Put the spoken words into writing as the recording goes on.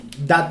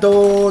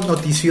dato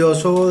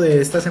noticioso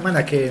de esta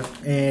semana que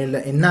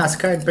en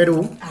Nazca, en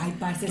Perú. Ay,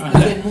 parce, es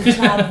que es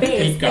mucha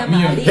bestia,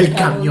 marica. El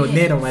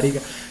camionero, marica.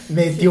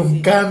 Metió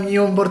un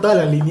camión por todas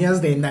las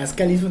líneas de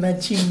Nazca, le hizo una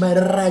chimba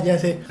de raya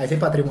a ese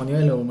patrimonio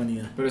de la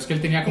humanidad. Pero es que él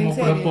tenía como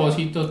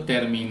propósito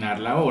terminar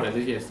la obra, es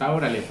decir, a esta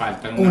obra le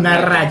faltan una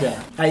raya.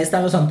 Ahí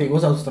están los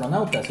antiguos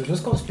astronautas, eso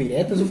es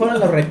conspireto, eso fueron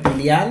los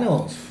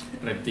reptilianos.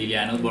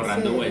 Reptilianos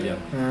borrando huella.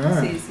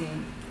 Sí.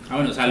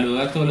 Bueno, saludo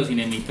a todos los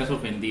inemitas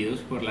ofendidos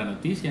por la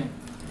noticia.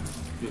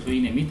 Yo soy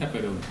inemita,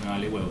 pero me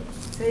vale huevo.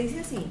 ¿Se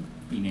dice así?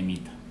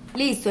 Inemita.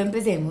 Listo,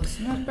 empecemos.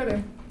 No, espere.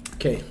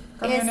 ¿Qué?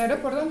 ¿Camionero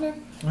por dónde?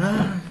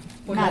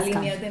 Por las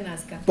líneas de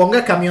Nazca.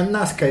 Ponga camión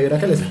Nazca y verá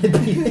que le sale.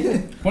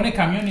 Pone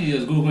camión y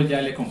Dios Google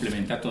ya le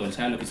complementa todo. Él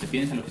sabe lo que se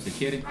piensa, lo que se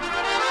quiere.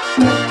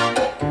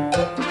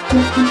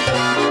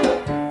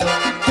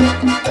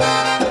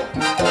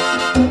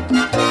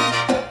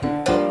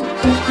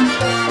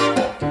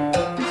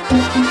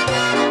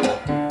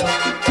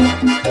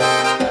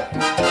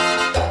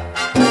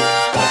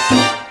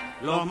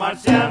 Los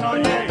marcianos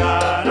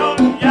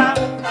llegaron ya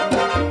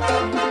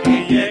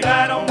y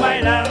llegaron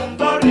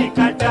bailando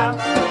ricachá,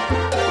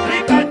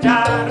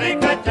 ricachá,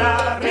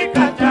 ricachá,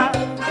 ricachá.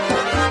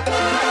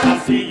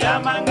 Así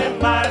llaman en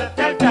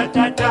marcha el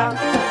cha-cha-cha.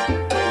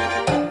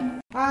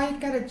 Ay,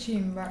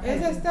 carachimba.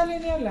 ¿Es esta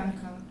línea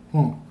blanca?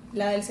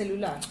 La del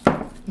celular.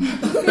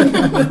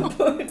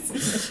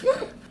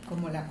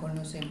 Como la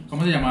conocemos.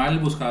 ¿Cómo se llamaba el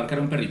buscador que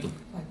era un perrito?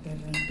 Ay,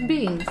 perrito.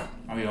 Bing.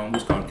 Había un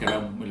buscador que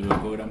el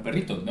logo era un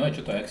perrito. No, de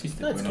hecho todavía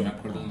existe, pero no me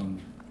acuerdo el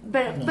nombre.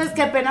 Pero, pues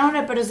qué pena,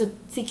 hombre, pero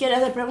si quiere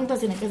hacer preguntas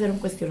tiene que hacer un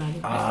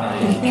cuestionario.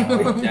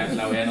 Ya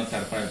la voy a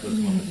anotar para el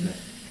próximo festival.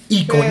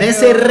 Y con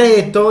ese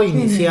reto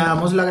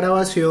iniciamos la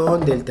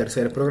grabación del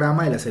tercer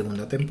programa de la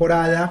segunda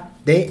temporada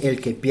de El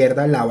que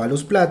pierda lava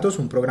los platos,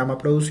 un programa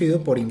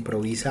producido por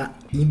Improvi SAS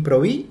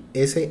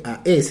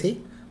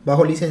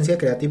bajo licencia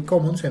Creative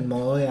Commons en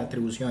modo de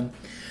atribución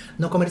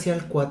no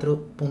comercial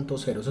 4.0.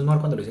 Eso es mejor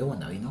cuando lo dice Juan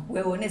David, ¿no?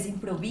 Huevones,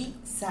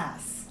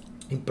 improvisas.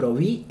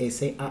 Improvi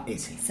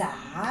SAS.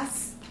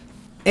 Sas.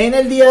 En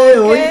el día de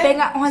hoy,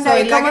 Venga, Juan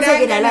David, ¿cómo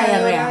seguirá la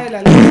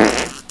diarrea?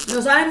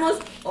 No sabemos.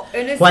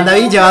 Juan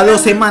David lleva 2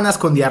 semanas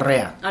con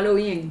diarrea. A lo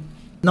bien.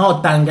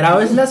 No, tan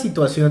grave es la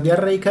situación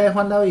diarreica de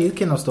Juan David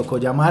que nos tocó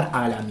llamar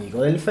al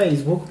amigo del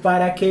Facebook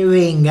para que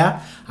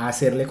venga a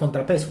hacerle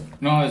contrapeso.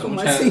 No, es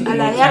mucha. A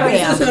la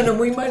diarrea. Eso sonó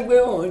muy mal,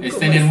 huevón. Es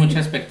tener mucha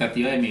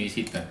expectativa de mi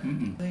visita.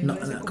 No,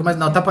 como es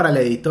nota para el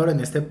editor en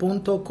este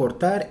punto,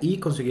 cortar y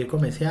conseguir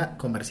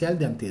comercial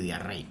de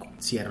antidiarreico.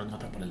 Cierro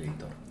nota para el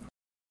editor.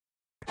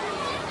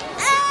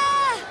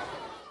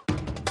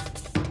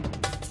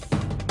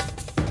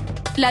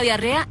 La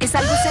diarrea es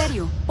algo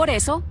serio, por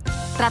eso,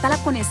 trátala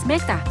con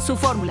Smecta. Su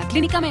fórmula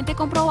clínicamente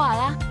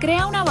comprobada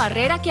crea una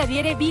barrera que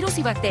adhiere virus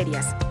y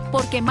bacterias,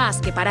 porque más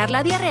que parar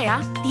la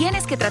diarrea,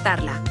 tienes que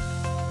tratarla.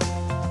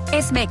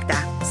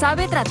 Smecta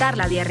sabe tratar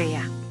la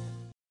diarrea.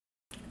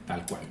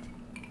 Tal cual.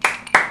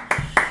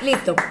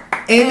 Listo.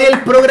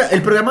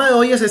 El programa de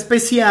hoy es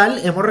especial.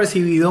 Hemos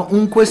recibido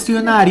un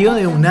cuestionario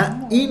de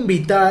una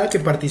invitada que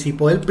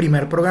participó del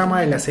primer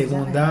programa de la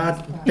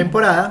segunda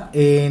temporada,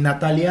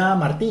 Natalia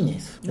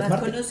Martínez. Más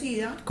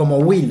conocida como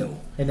Willow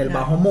en el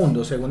bajo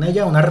mundo. Según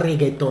ella, una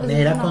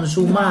reggaetonera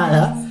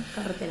consumada.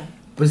 Carretera.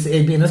 Pues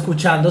vino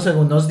escuchando,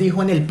 según nos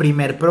dijo en el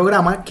primer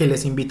programa, que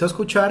les invito a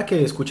escuchar,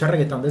 que escucha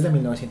reggaetón desde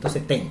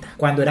 1970,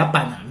 cuando era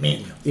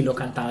panameño y lo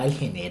cantaba el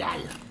General.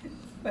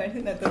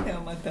 Parece Nata te va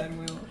a matar,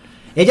 huevo.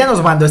 Ella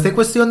nos mandó este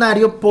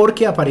cuestionario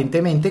porque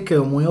aparentemente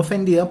quedó muy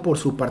ofendida por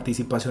su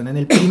participación en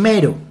el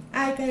primero.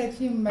 Ay,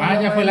 carachimba.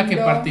 Ella fue la que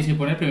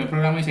participó en el primer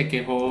programa y se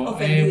quejó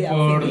Ofendida,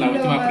 por la Y lo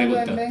última mandó en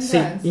pregunta.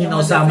 venganza. Sí, y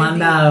nos ha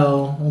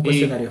mandado un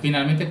cuestionario. Y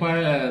finalmente, ¿cuál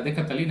era la edad de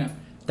Catalina?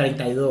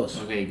 32.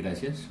 Ok,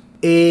 gracias.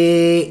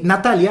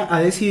 Natalia ha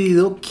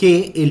decidido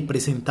que el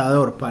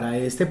presentador para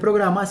este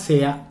programa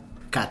sea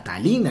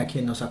Catalina,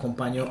 quien nos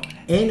acompañó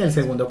en el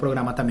segundo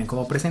programa también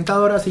como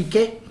presentadora, así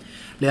que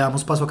le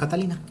damos paso a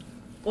Catalina.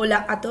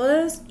 Hola a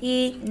todos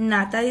y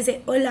Nata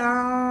dice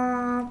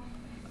hola.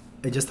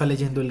 Ella está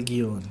leyendo el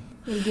guión.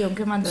 El guión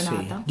que mandó Sí.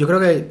 Nata. Yo creo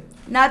que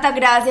Nata,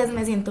 gracias,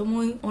 me siento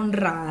muy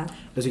honrada.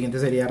 lo siguiente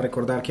sería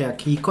recordar que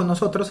aquí con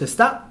nosotros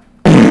está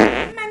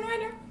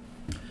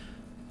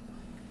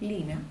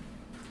Lina.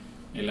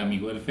 El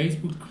amigo del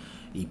Facebook.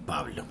 y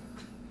Pablo.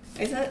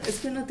 Esa, es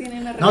que no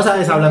tiene la No,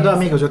 sabes, hablando de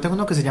amigos, yo tengo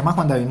uno que se llama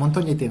Juan David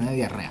Montoya y tiene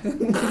diarrea.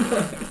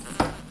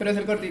 Pero es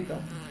el gordito.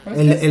 ¿Cómo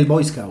es que es? El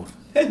Boy Scout.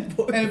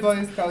 El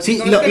Boy Scout. Sí,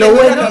 ¿Cómo es que lo le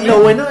bueno, llaman? lo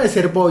bueno de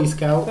ser Boy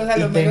Scout O sea,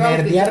 y los mega tener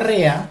bautistas.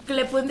 diarrea. ¿Qué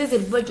le pueden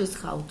decir Boy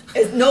Scout?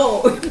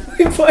 No,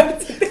 muy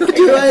fuerte.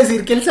 Yo iba a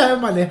decir que él sabe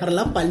manejar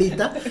la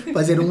palita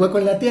para hacer un hueco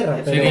en la tierra.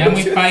 Pero Sería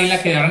muy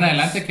paila que de ahora en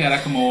adelante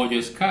quedara como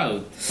Bollo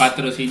Scout.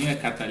 Patrocinio de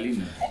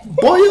Catalina.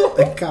 Pollo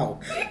Scout.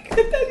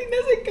 Catalina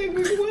se cagó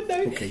en Juan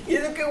David. Ok. Y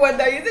eso que Juan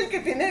David es el que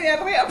tiene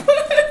diarrea,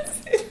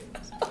 parce.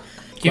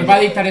 ¿Quién va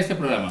a editar este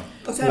programa?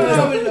 O sea,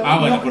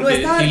 Bueno, no porque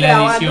estaba si la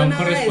grabando edición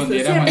nada de eso,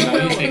 correspondiera a Juan ¿cierto?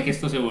 David, sé que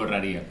esto se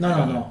borraría.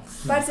 No.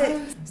 Parce,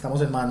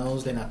 Estamos en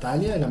manos de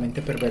Natalia, de la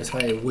mente perversa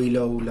de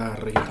Willow, la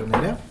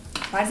reggaetonera.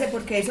 Parce,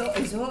 porque eso,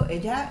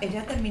 ella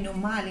terminó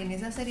mal. En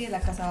esa serie de La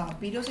Casa de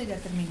Vampiros ella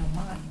terminó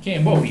mal.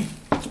 ¿Quién? Buffy.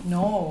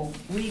 No,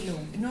 Willow.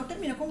 No,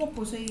 terminó como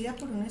poseída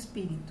por un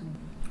espíritu.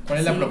 ¿Cuál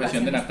es la Sí,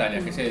 profesión de pasa Natalia? ¿A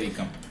eso. qué se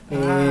dedica?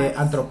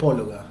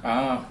 Antropóloga.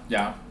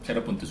 Ya,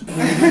 0 puntos.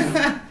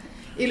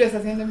 Y lo está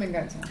haciendo en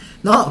venganza.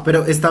 No,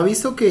 pero está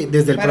visto que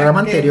desde el ¿Para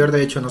programa qué? anterior,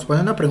 de hecho, nos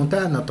ponen una pregunta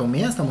de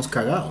anatomía, estamos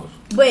cagados.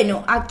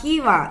 Bueno, aquí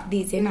va,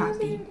 dice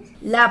Nati.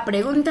 La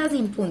pregunta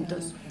sin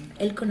puntos.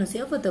 El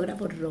conocido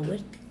fotógrafo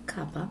Robert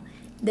Capa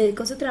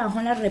dedicó su trabajo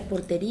en la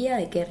reportería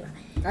de guerra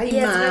Ay, y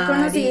es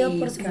reconocido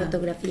por su marica.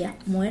 fotografía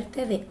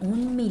Muerte de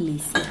un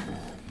miliciano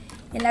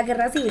en la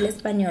Guerra Civil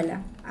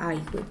Española.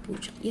 Ay,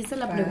 juepucha. Y esta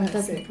es la pregunta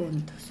Parce. sin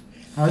puntos.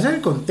 A ver, en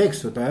el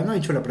contexto, todavía no he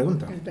dicho la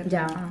pregunta.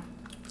 Ya va.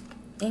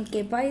 ¿En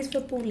qué país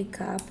fue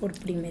publicada por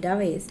primera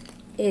vez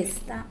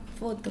esta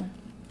foto?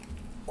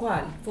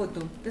 ¿Cuál? ¿Foto?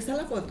 ¿Dónde está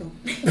la foto?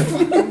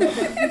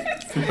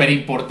 Súper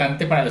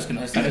importante para los que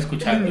nos están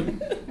escuchando.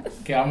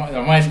 Que vamos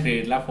a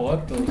escribir la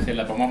foto, se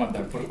la vamos a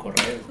mandar por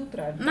correo.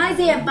 Más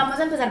sí, vamos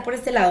a empezar por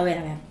este lado,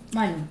 vean.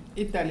 Manu.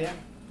 Italia.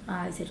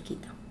 Ay,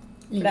 cerquita.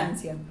 Lina.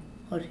 Francia.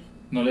 Jorge.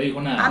 No le digo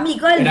nada.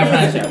 Amigo del Era Facebook.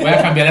 Francia. Voy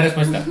a cambiar la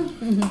respuesta.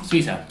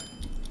 Suiza.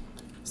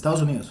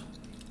 Estados Unidos.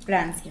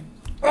 Francia.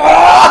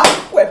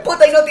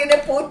 ¡Hueputa! Y no tiene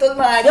puntos,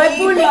 marica.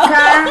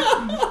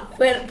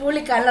 Fue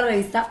publicada en la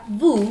revista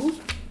Boo,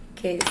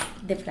 que es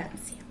de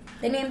Francia.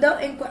 Teniendo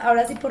en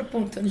ahora sí por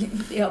puntos, le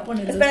iba a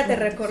poner los Espérate,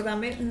 puntos.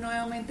 recordame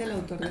nuevamente el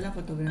autor de la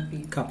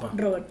fotografía. Capa.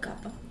 Robert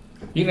Capa.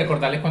 Y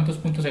recordarle cuántos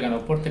puntos se ganó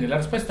por tener la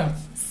respuesta.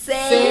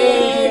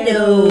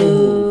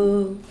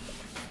 0.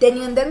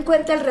 Teniendo en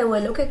cuenta el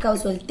revuelo que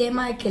causó el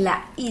tema de que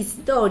la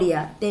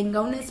historia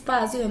tenga un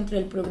espacio dentro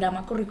del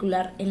programa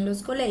curricular en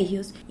los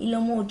colegios y lo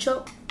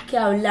mucho que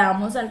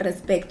hablamos al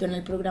respecto en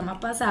el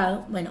programa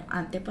pasado, bueno,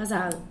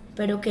 antepasado,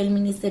 pero que el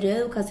Ministerio de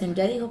Educación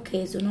ya dijo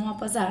que eso no va a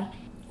pasar.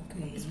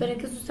 Espere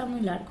que eso está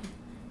muy largo.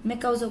 Me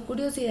causó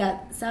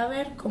curiosidad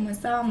saber cómo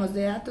estábamos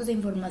de datos e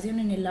información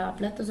en el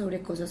lavaplatos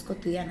sobre cosas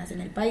cotidianas en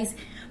el país.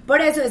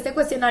 Por eso este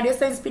cuestionario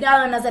está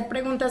inspirado en hacer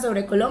preguntas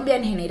sobre Colombia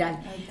en general.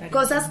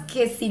 Cosas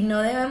que si no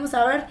debemos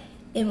saber,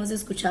 hemos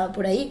escuchado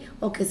por ahí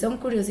o que son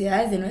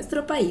curiosidades de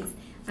nuestro país.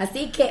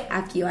 Así que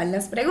aquí van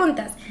las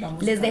preguntas.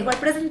 Les dejo al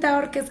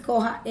presentador que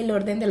escoja el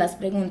orden de las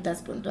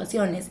preguntas,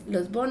 puntuaciones,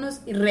 los bonos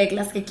y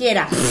reglas que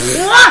quiera.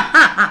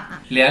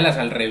 Léalas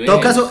al revés. En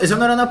todo caso, eso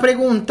no era una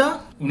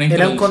pregunta, Una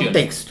era un introducción.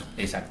 contexto.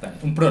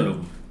 Exactamente. Un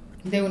prólogo.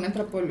 De una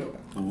antropóloga.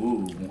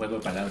 Un juego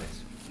de palabras.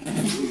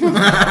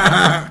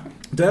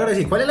 Entonces ahora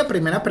sí, ¿cuál es la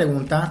primera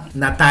pregunta,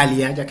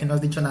 Natalia? Ya que no has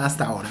dicho nada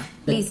hasta ahora.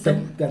 Listo.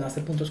 Ganaste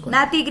puntos con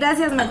Nati,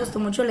 gracias, me gustó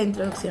mucho la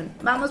introducción.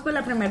 Vamos por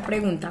la primera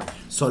pregunta.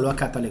 Solo a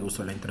Cata le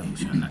gustó la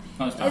introducción, Nati.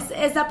 No, está.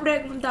 Esta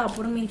pregunta va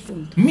por 1000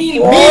 puntos.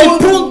 ¡Mil! ¡1000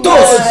 puntos!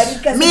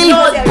 marica, sí, ¡1000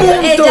 no, se había-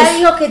 puntos! Ella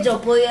dijo que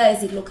yo podía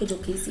decir lo que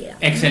yo quisiera.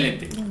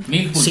 Excelente.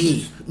 1000 puntos.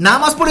 Sí, nada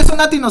más por eso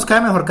Nati nos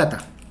cae mejor, Cata.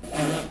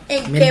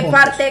 ¿En 1000 qué puntos.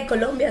 parte de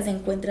Colombia se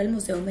encuentra el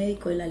Museo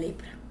Médico de la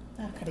Lepra?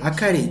 Ah,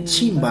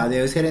 carechimba,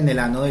 debe ser en el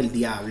ano del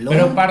diablo.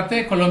 Pero parte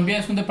de Colombia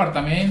es un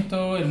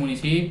departamento, el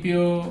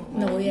municipio,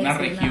 No voy a una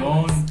decir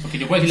región. nada. Porque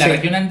yo puedo decir Sí. la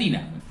región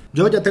andina.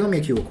 Yo ya tengo mi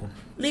equivoco.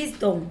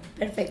 Listo,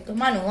 perfecto.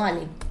 Manu, vale.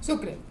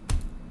 Sucre.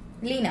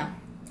 Lina.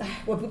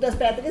 Hueputa,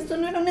 espérate que esto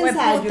no era un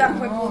Hueputa, ensayo.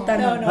 hueputa,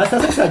 No, no. no. Ah,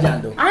 estás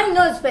ensayando. Ay,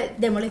 no,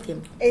 démosle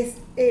tiempo. Es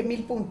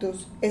 1000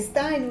 puntos.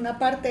 Está en una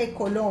parte de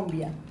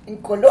Colombia. En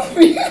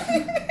Colombia.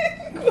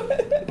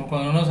 Como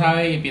cuando uno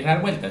sabe y empieza a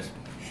dar vueltas.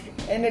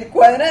 En el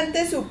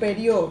cuadrante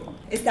superior.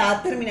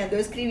 Estaba terminando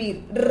de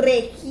escribir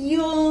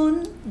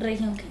región.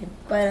 ¿Región qué?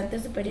 Cuadrante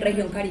superior.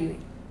 Región Caribe.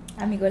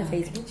 Amigo del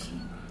Facebook.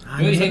 Ah,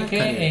 Yo no dije está en el que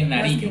Caribe. en No,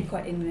 es que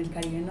Nariño. en el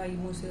Caribe no hay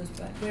museos.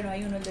 Pero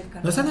hay uno el del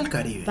Caribe. No está en el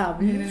Caribe.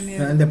 Pablo.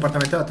 En el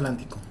departamento de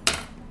Atlántico.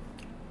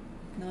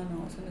 No,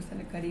 eso no está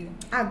en el Caribe.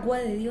 Agua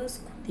de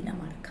Dios,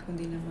 Dinamarca. Con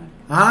Dinamarca.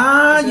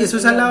 Ah, Eso y eso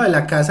es es al lado de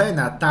la casa de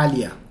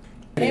Natalia.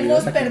 Hemos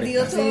Hasta que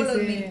perdido me todos Sí, los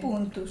sí. 1000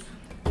 puntos.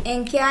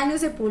 ¿En qué año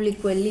se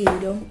publicó el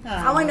libro?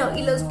 Bueno,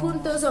 y los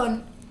puntos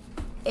son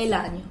el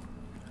año.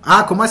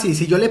 Ah, ¿cómo así?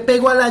 Si yo le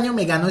pego al año,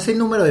 me gano ese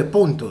número de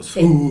puntos.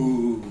 Sí.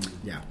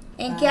 Ya.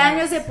 ¿En qué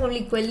año se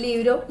publicó el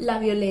libro La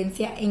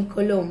violencia en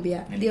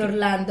Colombia de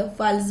Orlando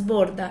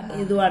Falsborda,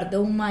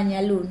 Eduardo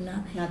Umaña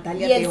Luna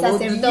Natalia, y el te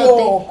sacerdote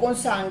odio con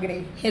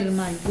sangre.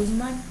 Germán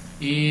Guzmán?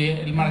 Y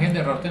el margen de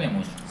error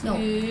tenemos No.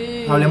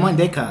 Sí. Hablemos en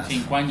décadas.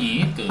 5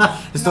 añitos. Ah,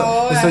 estoy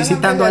déjame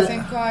citando al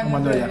empezar 5 años,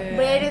 Manuela. bebé.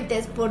 Bueno,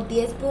 entonces por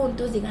 10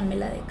 puntos díganme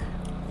la década.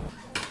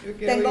 Yo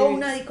quiero Tengo vivir.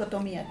 una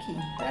dicotomía aquí.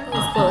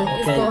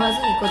 Escoja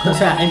su dicotomía. O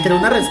sea, entre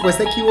una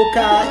respuesta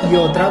equivocada y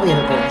otra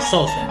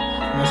vergonzosa.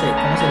 No sé,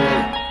 ¿cómo se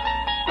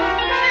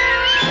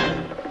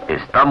ve?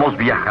 Estamos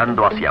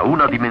viajando hacia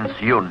una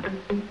dimensión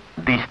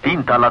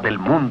distinta a la del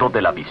mundo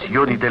de la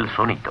visión y del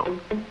sonido.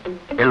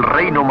 El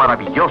reino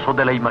maravilloso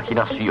de la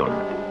imaginación.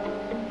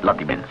 La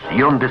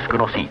dimensión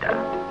desconocida.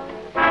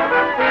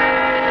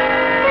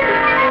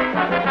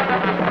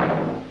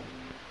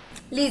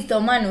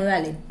 Listo, Manu,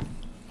 dale.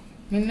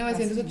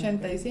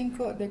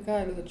 1985, década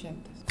de los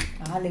 80.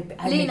 Le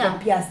Lina.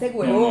 copiaste, No,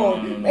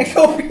 huevón. no. Me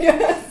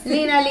copiaste.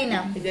 Lina.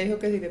 Ella dijo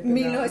que sí le pegaba.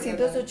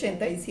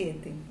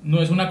 1987.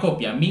 No es una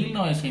copia,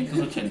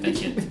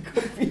 1987.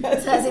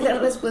 O sea, si la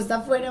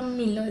respuesta fuera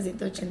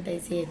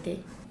 1987.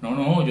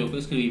 No, yo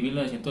escribí O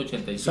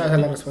 1987. sea, esa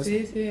es la respuesta.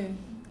 Sí, sí.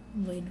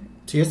 Bueno,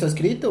 Sí, está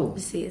escrito.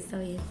 sí, está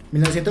bien.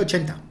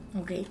 1980.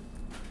 Ok,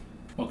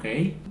 Ok.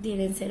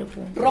 tienen 0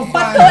 puntos.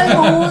 ¡Rompa todo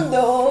el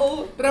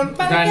mundo!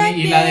 Rompa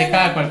Dani, ¿y la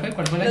década cuál fue?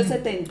 ¿Cuál fue la Los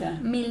 70.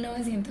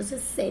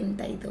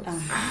 1962. Ah,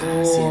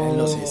 sí, eran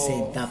los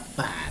 60,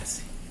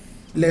 parce.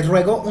 Les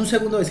ruego un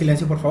segundo de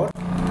silencio, por favor.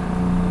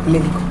 Le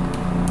digo.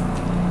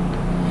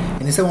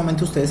 En este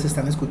momento ustedes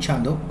están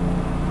escuchando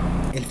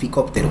el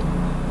ficóptero.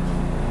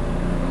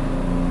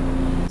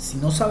 Si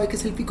no sabe qué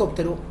es el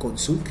ficóptero,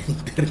 consulte en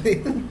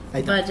internet.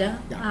 Ahí está. Vaya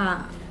Ya.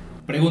 a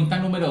Pregunta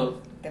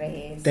número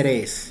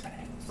 3.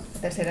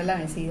 Tercera la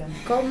vencida.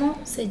 ¿cómo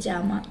se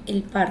llama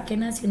el Parque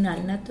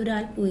Nacional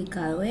Natural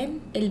ubicado en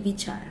El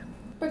Bichada?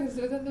 Pues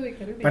estoy tratando de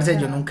ubicar el Parce, yo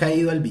Bichada. nunca he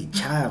ido al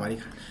Bichada,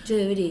 marica. Yo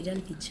debería ir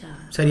al Bichada.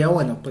 Sería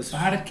bueno, pues.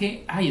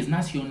 Parque. Ay, es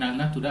nacional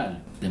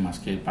natural. Además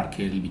que el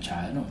Parque del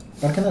Bichada, ¿no?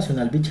 Parque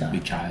Nacional Bichada.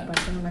 Bichada.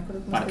 No me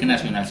acuerdo cómo Parque se llama.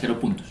 Nacional 0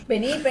 puntos.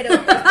 Vení, pero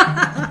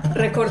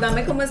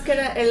recordame cómo es que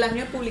era el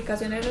año de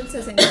publicación, era el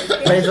 60.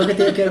 Pero eso que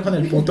tiene que ver con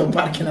el puto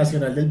Parque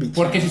Nacional del Bichada.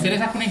 Porque si usted le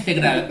saca una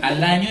integral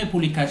al año de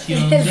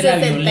publicación El de la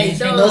 72.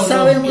 violencia en No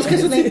sabemos Colombia, que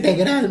es una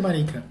integral,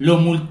 marica. lo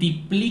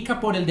multiplica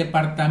por el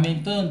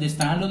departamento donde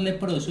estaban los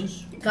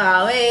leprosos.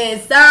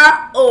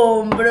 Cabeza,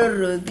 hombro,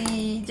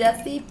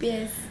 rodillas y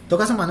pies.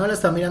 Tocas a Manuela,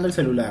 está mirando el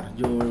celular.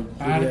 Yo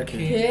diría que.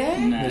 ¿Qué?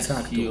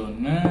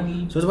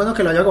 Nacional. Eso es bueno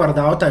que lo haya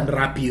guardado tan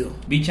rápido.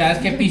 Bichada es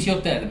que piso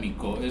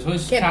térmico. Eso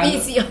es ¿Qué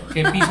piso?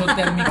 ¿Qué piso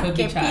térmico es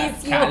 ¿Qué bichada?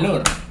 piso?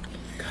 Calor.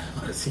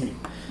 Sí.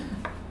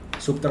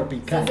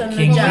 Subtropical. Eso no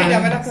 ¿Quién llama. ¿Cómo se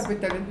llama? llama la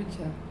capital del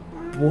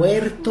Bichada?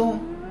 Puerto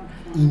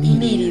Y Inírida.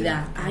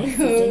 Mérida. Ay, sí,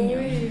 señor.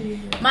 Uy.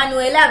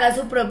 Manuel, haga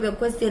su propio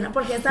cuestión.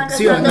 Porque están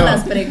 ¿Sí o gastando no?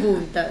 las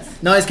preguntas.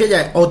 No, es que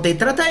ya, o te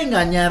trata de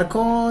engañar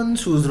con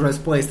sus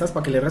respuestas,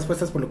 para que le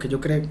respuestas por lo que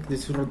yo creo de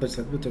sus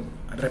respuestas,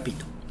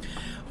 repito.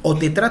 O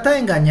te trata de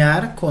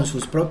engañar con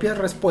sus propias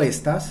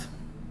respuestas,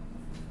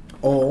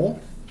 o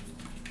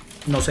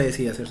no se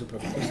decide hacer su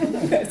propia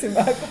respuesta. Se me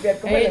va a copiar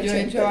como el Yo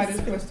he 80. hecho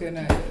varios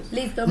cuestionarios.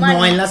 Listo, Manu.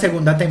 No en la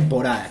segunda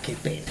temporada, qué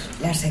pena.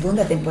 La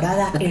segunda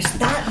temporada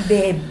está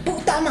de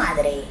puta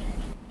madre.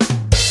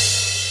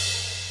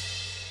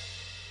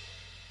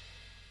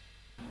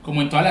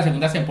 Como en todas las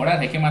segundas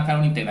temporadas hay que matar a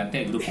un integrante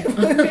del grupo.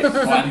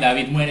 Juan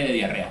David muere de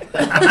diarrea.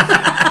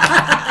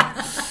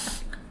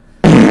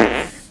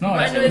 No,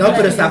 la segunda No,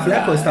 pero está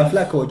temporada.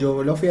 flaco.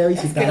 Yo lo fui a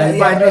visitar Que la al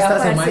baño diarrea, esta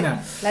parce,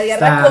 semana. La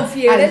diarrea Está- con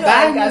fiebre Al lo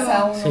adelgaza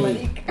a baño. uno, Sí.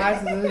 marica.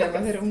 Parce, eso se llama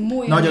ser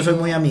muy No, yo amigo. soy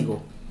muy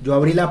amigo. Yo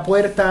abrí la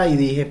puerta y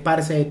dije,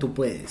 parce, tú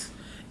puedes.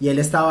 Y él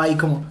estaba ahí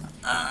como...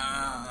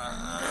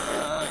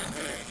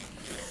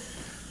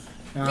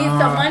 Listo,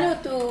 Manu,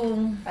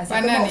 tu Así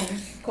Banani.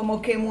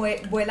 como que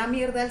vuela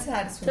mierda el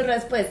zarzo.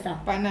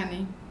 respuesta.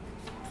 Panani.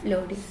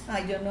 Flores.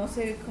 Ay, yo no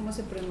sé cómo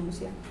se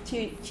pronuncia.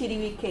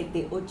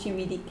 Chiribiquete o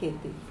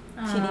chimiriquete.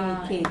 Ay,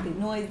 Chiribiquete,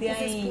 no es de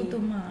ese es ahí.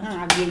 Putumayo.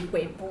 Ah, bien, hijo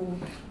de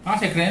puta. Ah,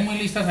 se creen muy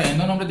listas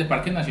sabiendo nombres de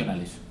parques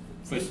nacionales.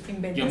 Pues Sí,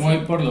 inventas. yo me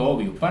voy por lo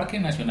obvio. Parque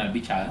Nacional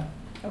Bichada.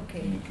 Ok,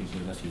 Tiene que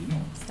ser así, ¿no?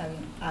 está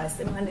bien. Ah,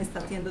 este man está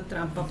haciendo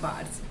trampa,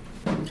 parce.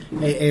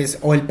 Es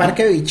o el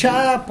Parque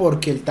Bichada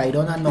porque el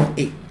Tayrona no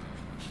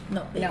No,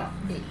 No.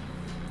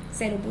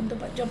 0 punto.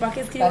 Yo para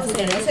qué escribo Parce,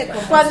 yo no ceros. sé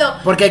cómo- Cuando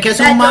Porque hay que o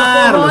sea, yo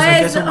sumarlos, cojo hay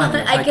que eso,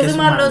 sumarlos, hay que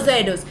sumar los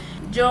ceros.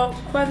 Yo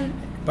cuando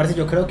Parece,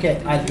 yo creo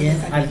que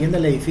alguien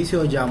del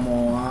edificio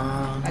llamó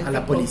a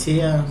la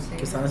policía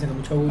que estaban haciendo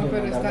mucho bullying. No,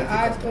 pero mandaron está. al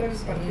Ah, es helicóptero. por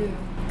el partido.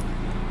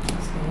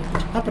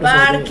 Ah, pero eso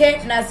es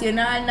Parque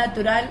Nacional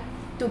Natural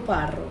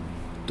Tuparro.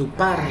 tu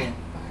parque.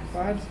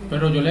 Parce.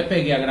 Pero yo le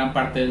pegué a gran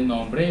parte del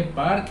nombre.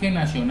 Parque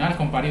Nacional,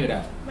 compadre, y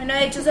verá. Bueno,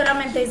 de hecho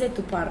solamente dice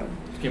Tuparro.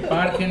 Que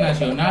Parque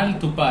Nacional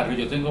Tuparro.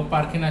 Yo tengo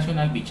Parque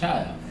Nacional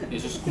Bichada.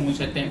 Eso es como un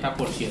 70%.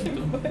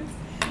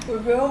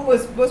 Pues weón,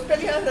 vos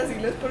peleas así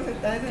los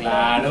porcentajes. de la-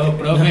 Claro,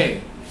 profe.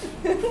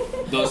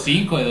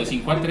 2.5, de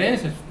 2.5 a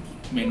 3 es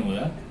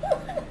menuda.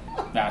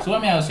 Va,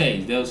 súbame a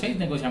 2.6. De 2.6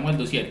 negociamos el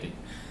 2.7.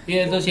 Y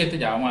del 2.7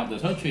 ya vamos al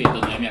 2.8 y el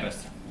 2.9 me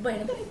arrastra. Bueno,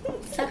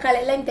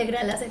 sácale la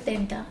integral a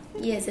 70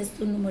 y ese es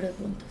tu número de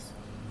puntos.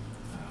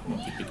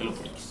 Multiplícalo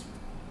por X.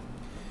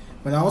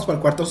 Bueno, vamos para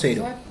el cuarto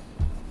cero.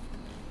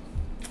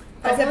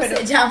 Parce, ¿Cómo pero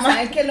se llama?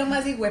 ¿saben qué es lo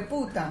más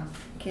hijueputa?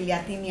 Que le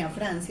atiné a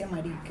Francia,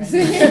 marica.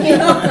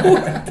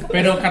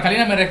 Pero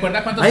Catalina, ¿me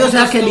recuerda cuántos Ay, o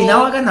sea puntos que tuvo? Lina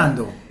va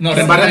ganando. No, Va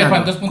recuérdame ganando.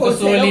 cuántos puntos Con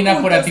tuvo 0 Lina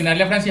por puntos.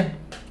 atinarle a Francia.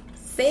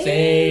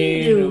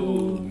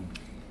 0.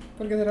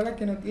 Porque esa era la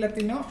que no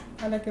latinó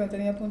a la que no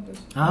tenía puntos.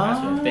 Ah,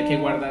 Ah, suerte que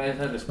guardar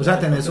esas respuestas. o sea,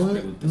 tenés por las un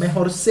preguntas.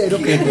 mejor cero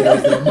que de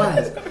los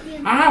demás.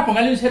 Ah,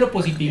 póngale un cero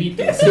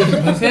positivito.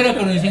 Un cero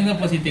con un signo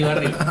positivo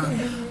arriba.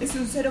 Es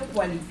un cero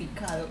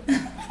cualificado.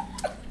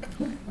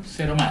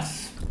 Cero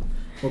más.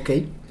 Ok.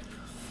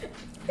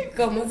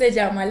 ¿Cómo se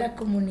llama la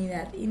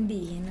comunidad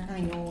indígena?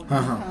 Ay, no,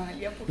 Ajá.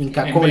 Natalia, ¿por qué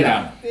Inca En Cola.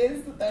 verano.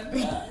 eres tan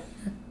mal?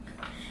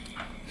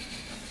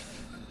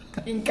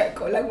 Inca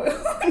Cola,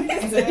 huevón.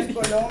 Eso es en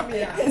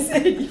Colombia. En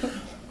serio.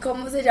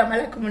 ¿Cómo se llama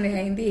la comunidad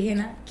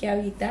indígena que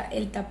habita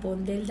el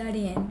tapón del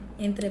Darién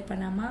entre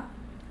Panamá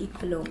y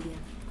Colombia?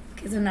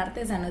 Que son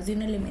artesanos de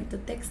un elemento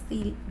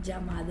textil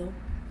llamado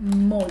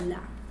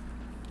mola.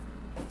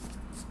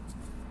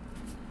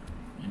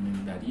 En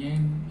el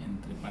Darién,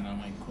 entre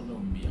Panamá y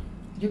Colombia.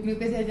 Yo creo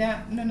que si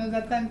ella no nos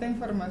da tanta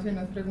información,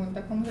 nos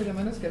pregunta cómo se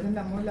llaman los que hacen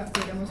la mola,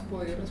 hubiéramos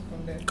podido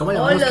responder. ¿Cómo O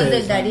llaman los que del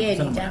hacen-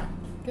 Darién hacen y la ya. mola?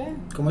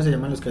 ¿Qué? ¿Cómo se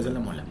llaman los que hacen la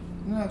mola?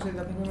 No, pues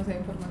la tengo demasiada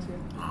información.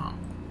 Ah.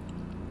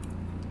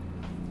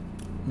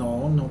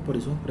 No, por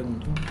eso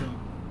pregunto.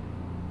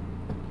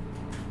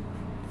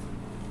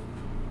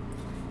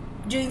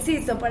 Yo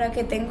insisto, ¿para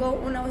que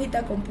tengo una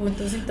hojita con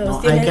puntos y todos No,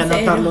 hay tienen que anotar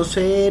cero? los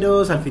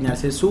ceros, al final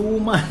se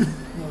suman.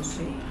 No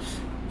sé.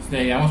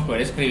 Deberíamos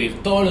poder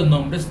escribir todos los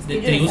nombres de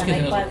Ellos tribus están que se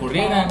ahí nos pa'l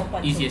ocurrieran abajo,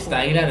 pa'l y si Chocó. está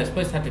ahí la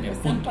respuesta, tener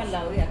Están puntos. para el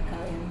lado de acá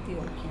de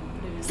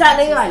Antioquia.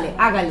 Sale y vale,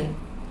 hágale.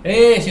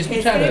 Si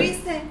escucharon.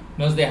 ¿Escribiste?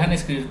 Nos dejan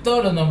escribir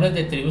todos los nombres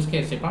de tribus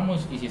que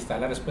sepamos y si está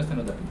la respuesta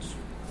nos da puntos.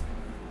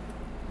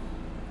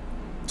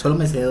 Solo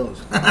me sé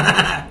 2.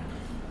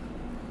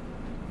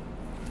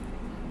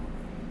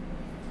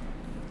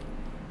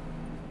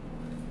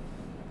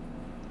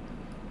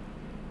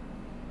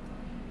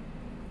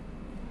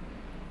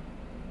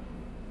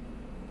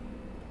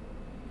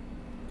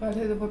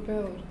 Parece eso fue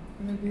peor.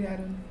 Me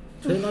olvidaron.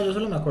 Sí, no, yo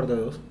solo me acuerdo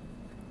de 2.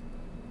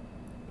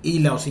 Y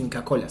los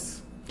Inca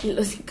Colas. Y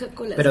los Inca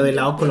Colas. Pero del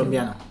lado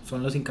colombiano.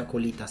 Son los Inca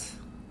Colitas.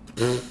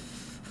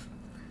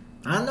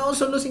 Ah, no,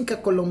 son los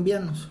Inca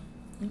colombianos.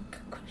 Inca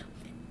Colombia.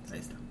 Ahí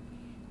está.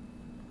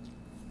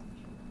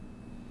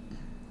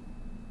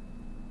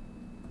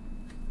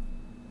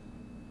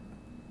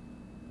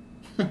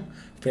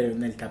 Pero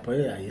en el tapo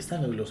de ahí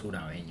están los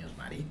urabeños,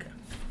 marica.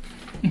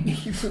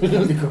 Eso es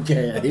lo único que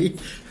hay ahí.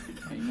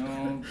 Ay,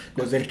 no.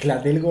 Los del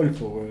clan del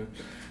Golfo, güey.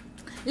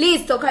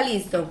 Listo,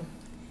 Calisto.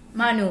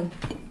 Manu.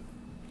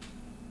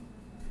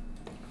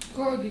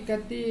 Cogi,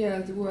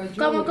 Catías, Guayú.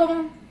 ¿Cómo?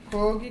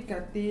 Cogi,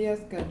 Catías,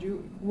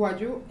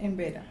 Guayú, en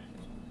Vera.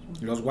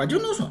 Los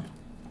guayos no son.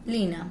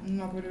 Lina.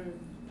 No, pero.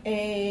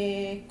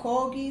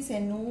 Cogi,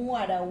 Zenú,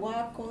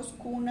 Arahuacos,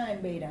 Cuna,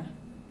 Embera.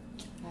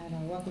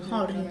 Arahuaco, sí,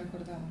 Jorge. no me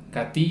acordaba.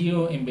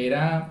 Catillo,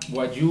 Emberá,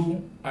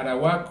 Guayú,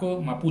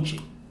 Arahuaco, Mapuche.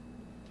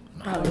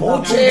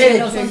 Mapuche.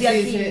 No son de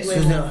aquí, Sí, sí,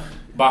 huevón.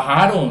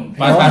 Pasaron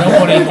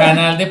por el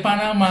canal de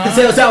Panamá.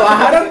 O sea,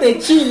 bajaron de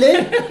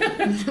Chile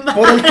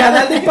por el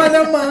canal de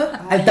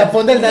Panamá al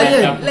tapón del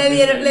Darién. Le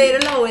dieron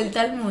la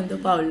vuelta al mundo,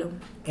 Pablo.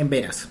 En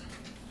veras.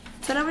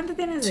 ¿Solamente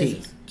tienes Sí,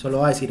 esos? solo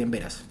va a decir en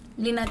veras.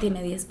 Lina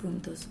tiene 10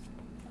 puntos.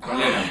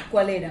 ¿Cuál era?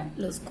 ¿Cuál era?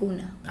 Los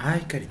Cuna.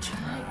 Ay, caricha.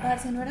 Ay,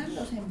 parce, no eran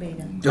los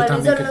Embera. Yo ¿Cuáles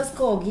también son creo. los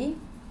Kogi?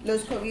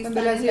 Los Cogis Donde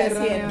están la en la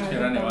sierra. sierra.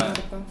 Sierra Nevada.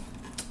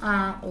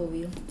 Ah,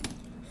 obvio.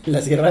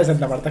 La Sierra de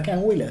Santa Marta queda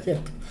en Huila,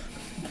 ¿cierto?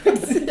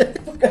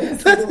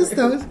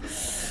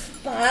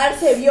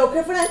 Parce, vio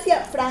que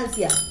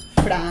Francia.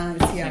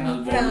 Se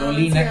nos voló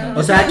Lina.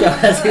 O sea que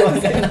ahora sí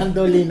va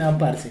ganando Lina,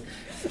 parce.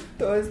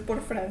 Todo es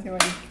por Francia,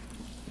 marica.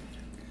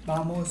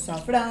 Vamos a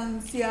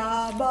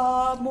Francia,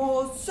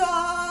 vamos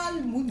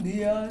al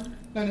mundial.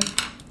 No, no.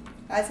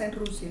 Ah, es en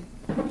Rusia.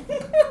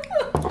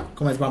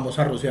 ¿Cómo es? Vamos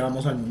a Rusia,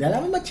 vamos al mundial.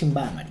 La misma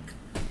chimbada, marica.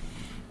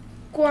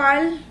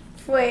 ¿Cuál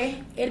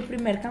fue el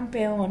primer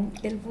campeón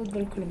del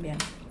fútbol colombiano?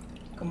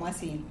 ¿Cómo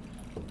así?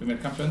 Primer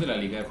campeón de la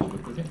Liga de Fútbol,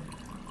 ¿por qué?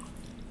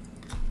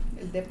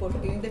 El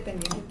Deportivo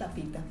Independiente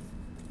Tapita.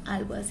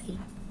 Algo así.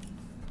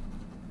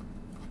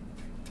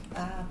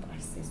 Ah,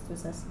 parce, esto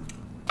es así.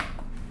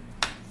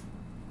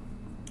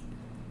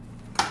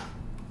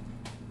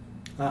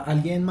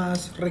 ¿Alguien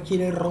más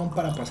requiere ron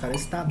para pasar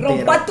esta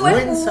 ¡Rompa todo el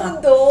vergüenza?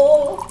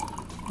 mundo!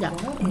 Ya.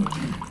 Por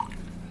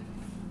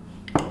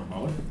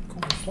favor.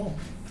 ¿Cómo son?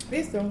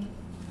 Listo.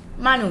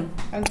 Manu.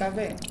 Santa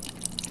Fe.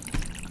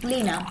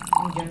 Lina.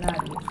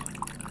 Millonarios.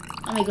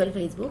 Amigo del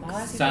Facebook.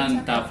 Ah, sí,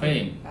 Santa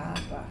Fe. Ah,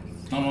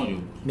 parce. No, yo.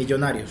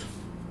 Millonarios.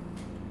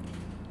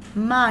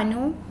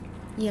 Manu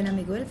y el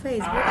amigo del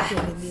Facebook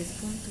tienen 10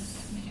 puntos.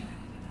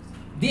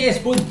 10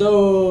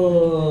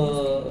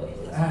 puntos.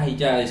 Ay,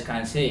 ya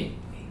descansé.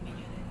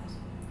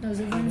 No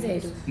se fue en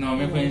ceros. No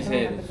me fue en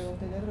serio.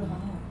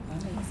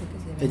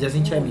 Ella es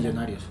hincha de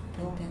Millonarios.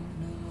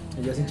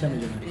 Ella es hincha de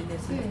Millonarios.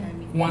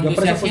 Cuando Yo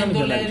por esté eso puse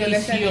haciendo la Millonarios. Yo le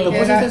entendí, edición. ¿Tú que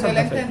pusiste era, yo Santa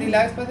le Fe? entendí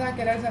la vez pasada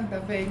que era el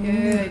Santa Fe.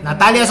 Que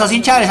Natalia, sos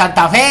hincha de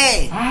Santa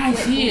Fe. Ay,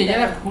 sí, ella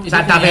era.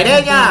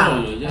 Santafereña.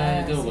 Ella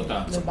es de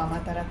Bogotá. Los va a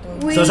matar a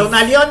todos. Uy. Sos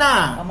una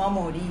leona. Vamos a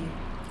morir.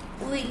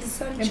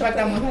 Wilson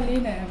empatamos Choperena. a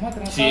Lina, vamos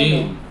atrás.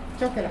 Sí.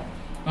 Chóquela.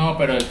 No,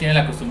 pero él tiene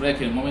la costumbre de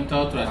que de un momento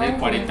a otro hace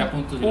 40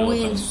 puntos y luego.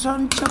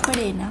 Wilson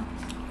Choperena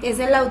es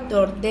el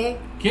autor de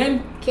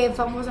 ¿Quién? ¿qué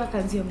famosa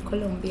canción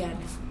colombiana?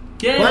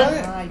 ¿Quién? ¿Cuál?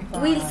 Ay,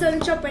 parce. Wilson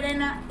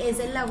Choperena es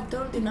el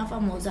autor de una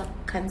famosa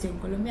canción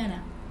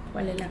colombiana.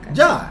 ¿Cuál es la canción?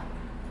 Ya.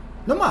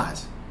 No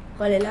más.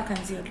 ¿Cuál es la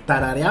canción?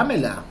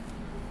 Tarareámela.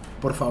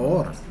 Por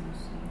favor.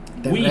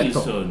 Te reto.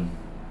 Wilson.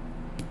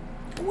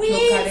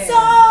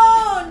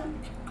 ¡Wilson!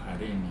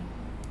 Karen.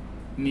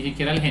 Ni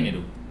siquiera el género.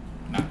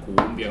 Una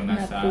cumbia, una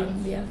Una salsa.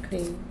 cumbia,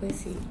 creo que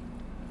sí.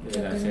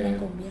 Deberá que es una ser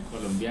cumbia.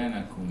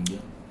 colombiana, cumbia.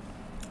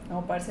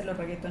 No, parce, los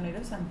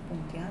reggaetoneros están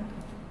punteando.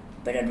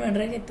 Pero no es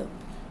reggaetón.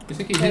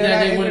 Ese que dice Pero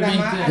ya el llegó el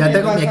programa 20. Ya año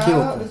tengo mi pasado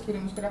equívoco.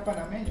 descubrimos que era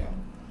panameño.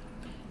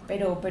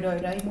 Pero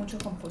ahora hay mucho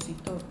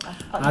compositor.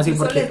 Ah, sí,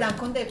 incluso porque- les dan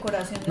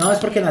condecoraciones. No, es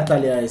porque también.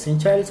 Natalia es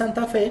hincha del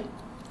Santa Fe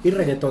y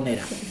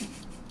reggaetonera.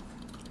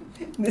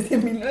 Desde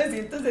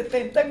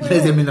 1970, güey.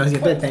 Desde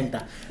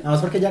 1970. Nada más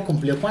porque ella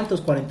cumplió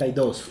 ¿cuántos?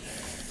 42.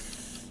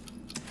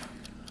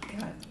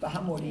 Vas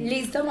a morir.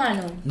 Listo,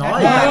 mano. No,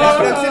 La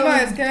próxima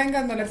vez que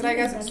vengas no le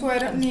traigas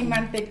suero ni Sí,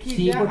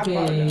 mantequilla a Pablo.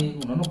 porque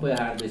uno no puede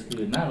dejar de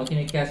escribir nada, uno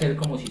tiene que hacer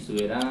como si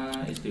estuviera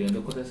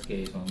escribiendo cosas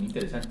que son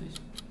interesantes.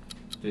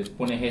 Entonces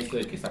pone gesto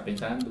de que está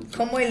pensando.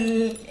 Como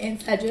el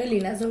ensayo de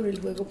Lina sobre el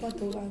juego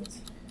Pato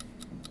Ganso.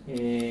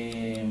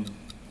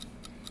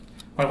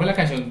 ¿Cuál fue la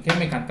canción que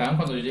me cantaban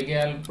cuando yo llegué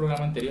al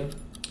programa anterior?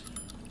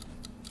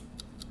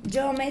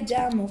 Yo me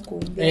llamo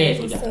Cumbia,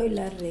 Eso, y ya. soy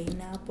la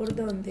reina por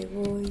donde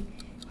voy.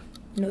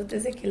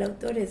 Nótese que el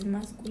autor es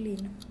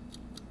masculino.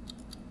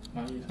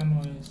 Ay, esa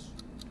no es.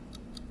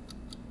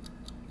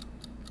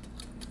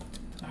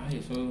 Ay,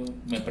 eso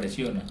me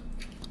presiona.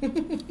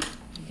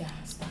 Ya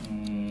está.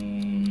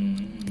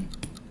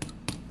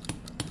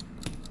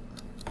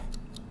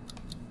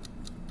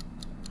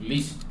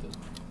 Listo.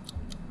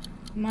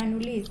 Manu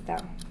lista.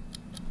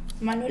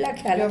 Manu la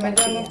que da la Yo me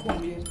partida. llamo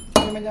Cumbia.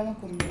 Yo me llamo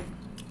Cumbia.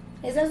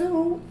 Esa es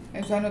su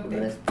Eso anoté.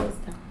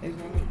 respuesta. Eso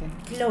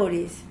anoté.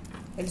 Flores,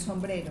 El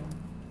sombrero.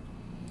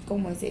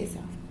 ¿cómo es esa?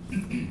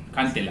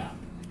 Cántela.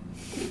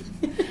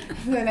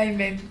 Se la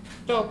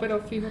inventó,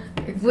 pero fijo.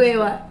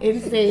 Hueva,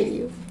 en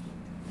serio.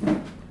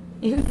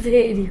 En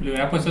serio. Le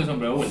hubiera puesto el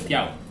sombrero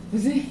volteado.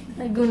 Sí.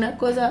 ¿Alguna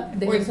cosa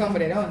de O el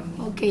sombrerón.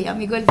 Ok,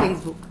 amigo del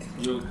Facebook.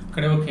 Yo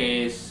creo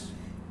que es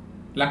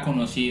la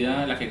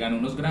conocida, la que ganó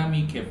unos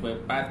Grammy, que fue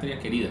Patria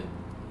Querida.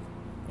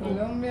 O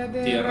Colombia,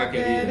 Tierra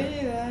Querida.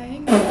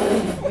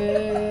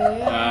 querida.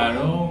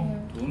 Claro,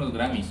 tuvo unos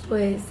Grammys.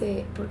 Pues,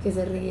 porque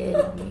se ríe de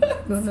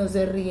la no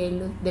se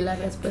ríe de la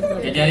respuesta.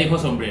 Ella dijo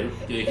sombrero,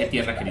 yo dije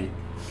Tierra Querida.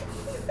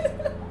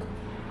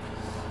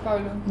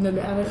 Pablo. No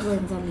le da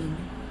vergüenza, niña.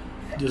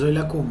 Yo soy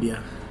la cumbia.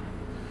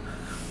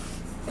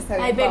 Está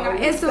bien, Ay, venga, Pablo,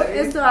 esto está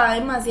bien. da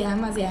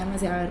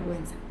demasiada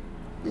vergüenza.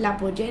 La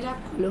pollera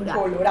colorada.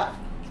 Colorado.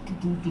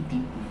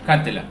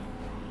 Cántela.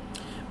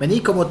 Vení,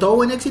 como todo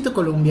buen éxito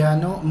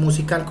colombiano,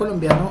 musical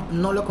colombiano,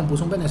 no lo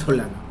compuso un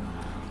venezolano.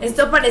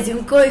 Esto parece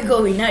un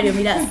código binario,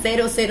 mira,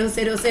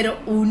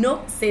 00001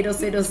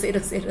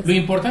 00000. Lo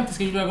importante es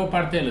que yo hago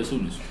parte de los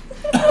unos.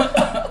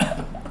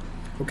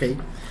 Ok,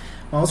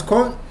 vamos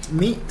con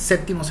mi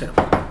séptimo cero.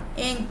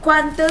 ¿En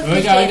cuántos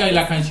Oiga, billetes? y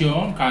la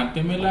canción,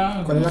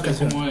 cántemela. ¿Cuál es la no sé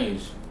canción? ¿Cómo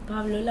es?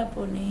 Pablo la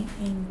pone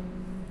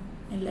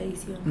en la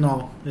edición.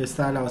 No,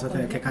 esta la vas a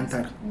tener que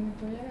cantar.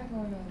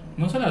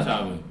 No se la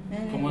sabe.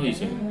 ¿Cómo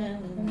dice?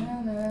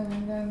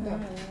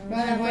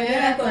 La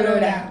pollera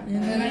colorada.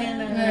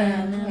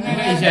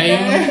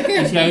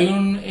 Y si hay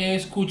un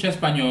escucha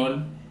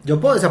español, Yo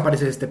puedo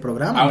desaparecer de este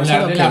programa, no sé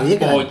hablar lo de que la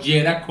digan.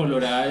 pollera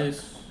colorada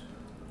es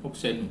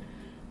obsceno.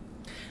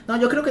 No,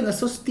 yo creo que en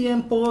estos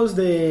tiempos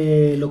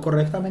de lo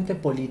correctamente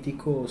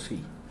político, sí.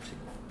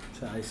 O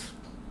sea,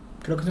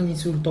 creo que es un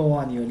insulto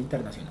a nivel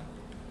internacional.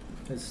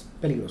 Es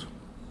peligroso.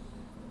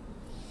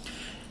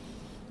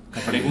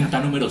 Pregunta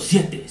número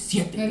 7.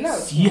 El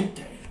ocho.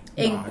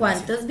 ¿En No,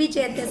 cuántos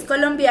billetes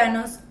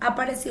colombianos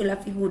apareció la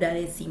figura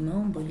de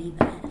Simón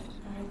Bolívar?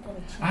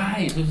 Ah,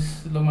 eso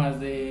es lo más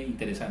de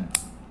interesante.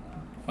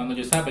 Cuando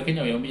yo estaba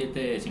pequeño había un billete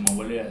de Simón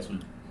Bolívar azul.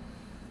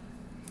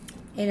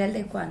 ¿Era el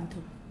de cuánto?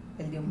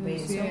 El de un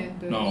peso.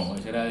 200. No,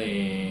 ese era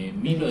de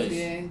 1000 o de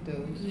 200.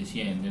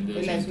 100. El de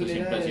El 200 azul era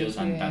siempre ha de sido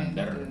 200.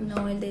 Santander.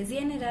 No, el de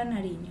 100 era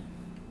Nariño.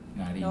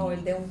 Nariño. No,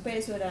 el de un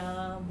peso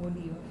era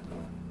Bolívar.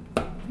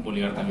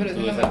 Bolívar también Pero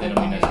tuvo eso esas no me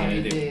acuerdo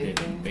denominaciones de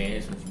billete. 1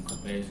 peso, 5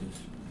 pesos.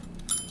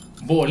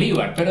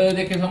 Bolívar, pero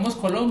desde que somos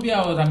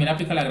Colombia o también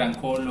aplica la Gran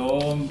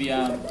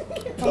Colombia.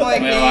 ¿Cómo de qué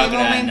Nueva momento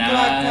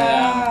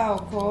Granada. acá?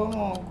 ¿O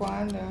cómo?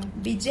 ¿Cuándo?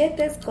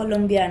 Billetes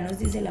colombianos,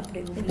 dice la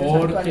pregunta. Los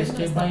Porque actuales es no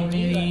que está va y me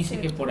Bolívar, dice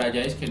 ¿cierto? que por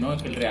allá es que no,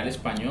 que el real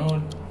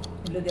español.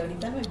 Los de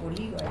ahorita no es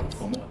Bolívar.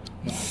 ¿Cómo?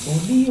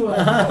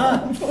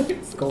 Bolívar.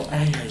 Es como,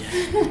 ay, ay,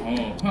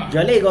 ay. No.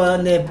 Yo le digo,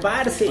 ¿dónde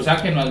parce? O sea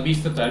que no has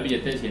visto todavía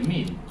el billete de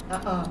 100.000.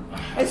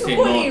 Es Se un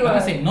Bolívar.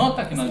 nota, se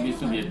nota que no has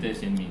visto un billete de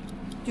 100.000.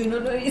 Yo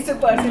no lo he visto,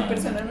 parce, en No.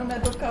 persona no me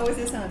ha tocado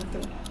ese santo.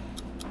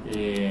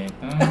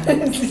 Ah,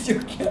 Yo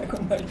qué hago,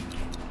 marica.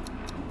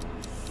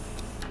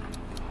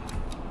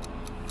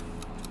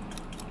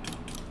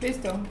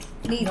 ¿Listo?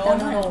 Listo,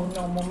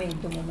 No,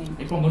 momento.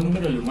 le pongo el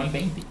número del 1 al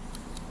 20.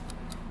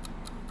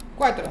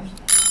 4.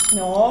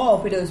 No,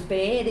 pero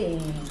espere.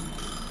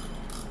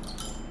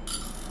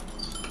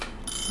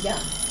 Ya.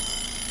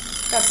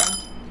 Cata.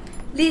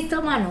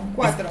 Listo, mano.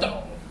 4.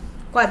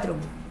 4.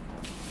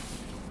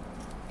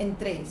 En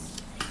 3.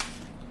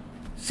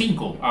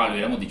 5. Ah, lo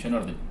hubiéramos dicho en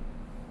orden.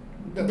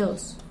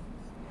 2.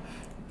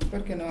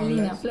 ¿Por qué no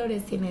Lina hablas?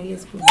 Flores tiene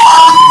 10 puntos.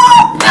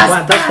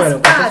 ¿Cuántos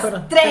fueron? ¿Cuántos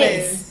fueron?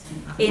 3.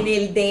 En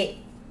el de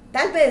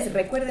Tal vez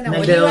recuerden a En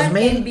el de Bolívar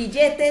 2000. en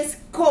billetes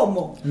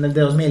como. En el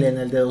de 2000, en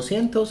el de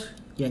 200.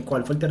 ¿Y en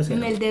cuál fue el tercero?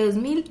 En el de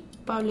 2000,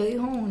 Pablo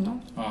dijo uno.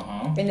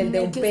 Ajá. En el de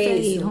un que usted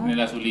peso. dijo. En el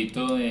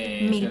azulito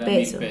de 1000 eran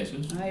pesos. 1000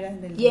 pesos. Ah, era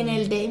el del Y en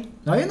el de.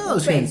 No había uno de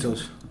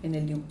 200. En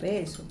el de un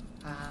peso.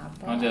 Ah,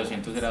 No, el de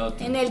 200 era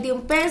otro. En el de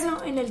un peso,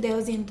 en el de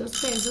 200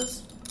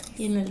 pesos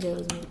y en el de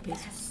 2000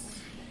 pesos.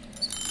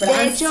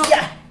 Francia.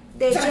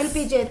 De hecho, el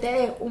billete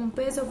de un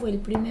peso fue el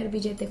primer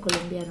billete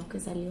colombiano que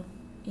salió.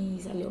 Y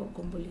salió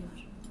con Bolívar.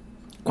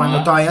 Cuando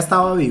Ah. todavía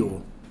estaba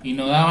vivo. Y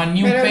no daban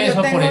ni un Pero peso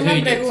yo tengo por ese una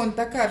billete.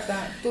 pregunta,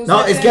 Cata. ¿Tú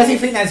No, sí es que así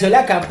tienes- financió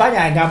la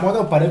campaña. Venga,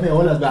 mono, páreme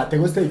bolas. Vea,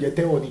 tengo este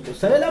billete bonito.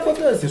 ¿Usted ve la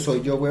foto de ese?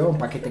 Soy yo, huevón,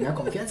 para que tenga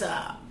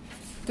confianza.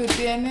 ¿Tú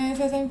tienes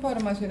esa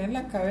información en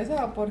la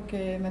cabeza o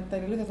porque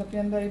Natalia lo está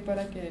pidiendo ahí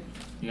para que...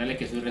 Dígale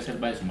que eso es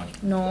reserva de su macho.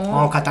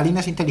 No, Catalina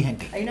es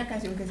inteligente. Hay una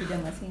canción que se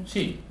llama así.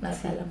 Sí.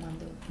 Nata la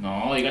mandó.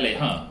 No, dígale,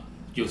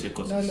 yo sé No,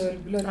 cosas.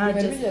 lo del Ah,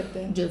 primer yo,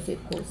 billete. yo sé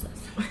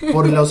cosas.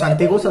 Por los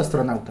antiguos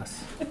astronautas.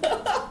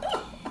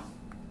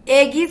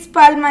 Egis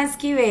Palma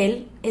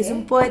Esquivel es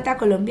un poeta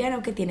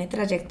colombiano que tiene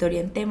trayectoria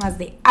en temas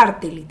de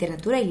arte,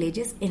 literatura y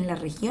leyes en la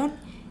región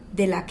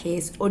de la que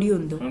es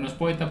oriundo. Pero no es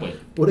poeta, pues.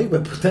 Puro hijo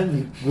de puta en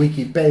mi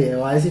Wikipedia.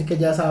 Va a decir que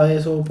ya sabe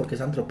eso porque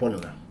es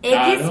antropóloga.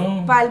 Egis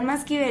Claro. Palma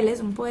Esquivel es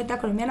un poeta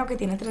colombiano que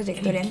tiene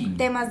trayectoria en Elkin.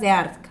 temas de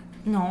arte.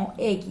 No,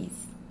 Egis.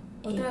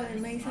 Otra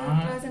vez me dice Ah,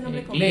 otra vez el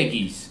nombre completo.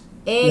 Legis.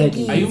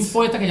 Egis. Hay un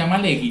poeta que se llama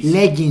Legis.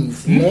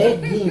 Leggings.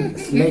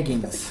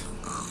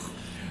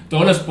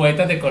 Todos los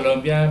poetas de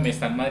Colombia me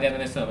están madreando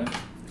en este momento.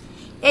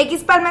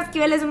 Egis Palma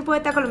Esquivel es un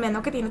poeta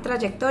colombiano que tiene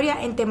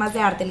trayectoria en temas de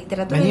arte,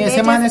 literatura Vení, y ese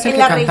leyes man es el en que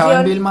la cantaba en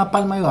región Vilma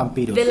Palma y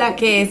Vampiros. de la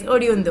que es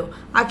oriundo.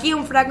 Aquí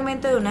un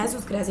fragmento de una de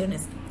sus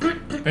creaciones.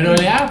 Pero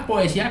lea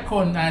poesía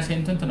con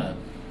acento entonado.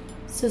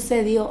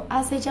 Sucedió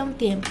hace ya un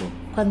tiempo,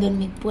 cuando en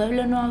mi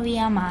pueblo no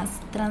había más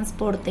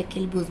transporte que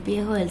el bus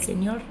viejo del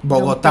señor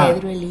Bogotá. Don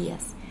Pedro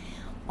Elías.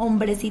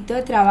 Hombrecito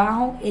de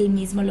trabajo, él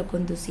mismo lo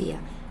conducía,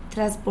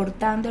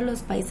 transportando a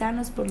los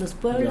paisanos por los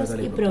pueblos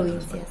y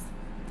provincias.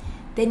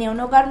 Tenía un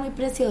hogar muy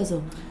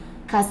precioso,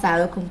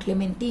 casado con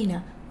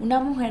Clementina, una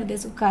mujer de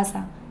su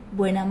casa,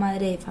 buena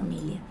madre de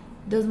familia.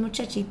 2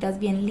 muchachitas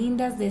bien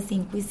lindas de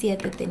 5 y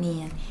 7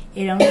 tenían.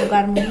 Era un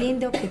lugar muy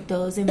lindo que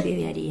todos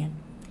envidiarían.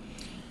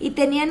 Y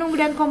tenían un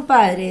gran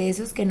compadre, de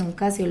esos que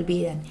nunca se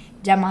olvidan,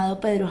 llamado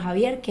Pedro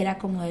Javier, que era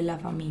como de la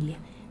familia.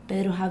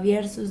 Pedro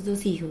Javier, sus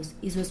 2 hijos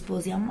y su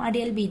esposa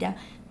María Elvira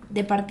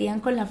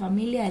departían con la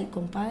familia del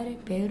compadre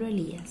Pedro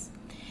Elías.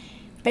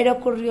 Pero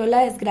ocurrió la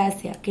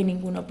desgracia que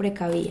ninguno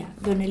precavía.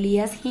 Don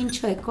Elías,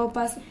 hincho de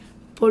copas,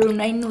 por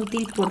una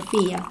inútil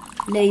porfía,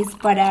 le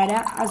disparara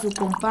a su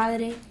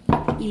compadre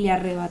y le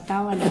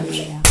arrebataba la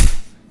vida.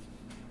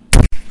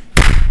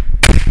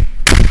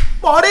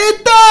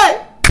 ¡Morite!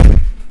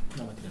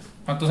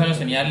 ¿Cuántos años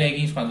tenía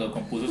Legis cuando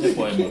compuso ese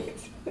poema?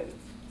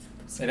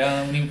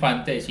 Era un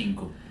infante de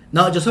 5.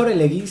 No, yo sobre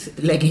leggings,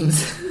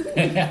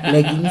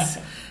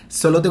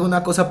 solo tengo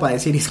una cosa para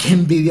decir, es que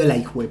envidio la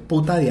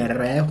hijueputa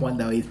diarrea de Juan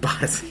David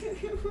Parce.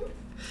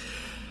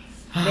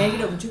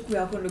 Negro, mucho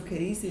cuidado con lo que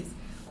dices.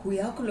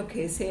 Cuidado con lo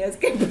que deseas,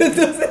 que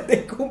pronto se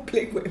te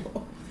cumple,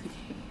 huevo.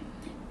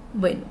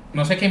 Bueno,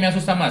 No sé qué me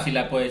asusta más, si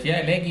la poesía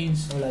de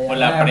Leggins O la o de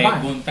la Juan.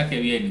 pregunta que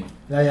viene.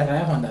 La diarrea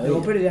de Juan David.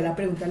 No, pero ya la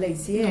pregunta la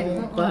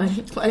hicieron. ¿cuál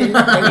es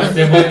la pregunta?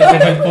 Este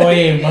fue el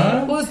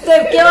poema.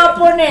 ¿Usted qué va a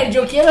poner?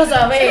 Yo quiero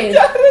saber.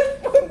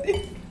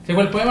 Este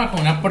fue el poema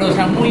con una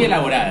prosa muy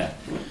elaborada.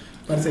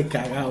 Parce,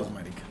 cagados,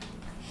 marica.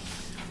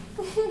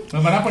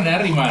 Nos van a poner a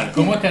rimar.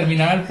 ¿Cómo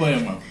terminaba el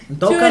poema? En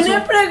todo Yo caso, le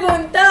he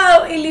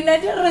preguntado y Lina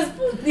ya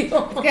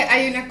respondió. Que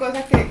hay una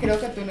cosa que creo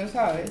que tú no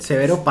sabes.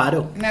 severo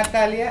paro.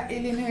 Natalia y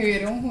Lina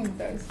vivieron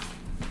juntas.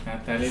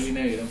 Natalia y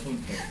Lina vieron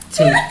juntos.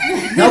 Sí.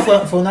 No,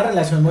 fue una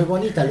relación muy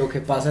bonita. Lo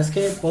que pasa es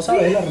que, vos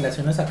sabés, las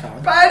relaciones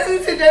acaban.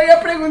 Parce, se le había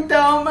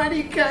preguntado,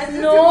 marica.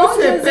 No,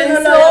 se usted no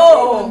pensó. lo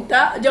había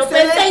preguntado. Yo Usted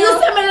pensé y no-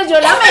 usted me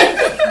leyó la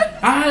mente.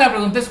 Ah, la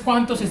pregunta es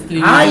cuántos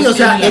estribos. Ay, o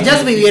sea, tiene la ellas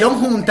poesía. vivieron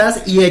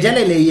juntas y ella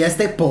le leía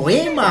este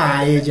poema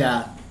a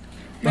ella.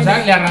 O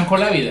sea, le arrancó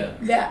la vida.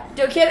 Vea,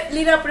 yo quiero,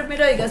 Lina,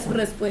 primero diga su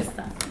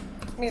respuesta.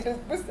 Mi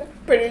respuesta.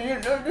 Pero yo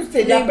no,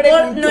 usted No ya importa,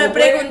 preguntó. no he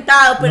pues.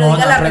 preguntado, pero No,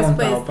 diga no la ha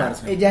preguntado, respuesta.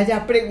 parce. Ella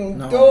ya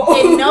preguntó.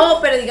 Que no,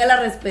 pero diga la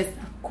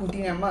respuesta.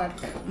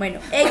 Cundinamarca. Bueno,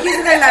 X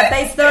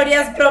relata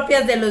historias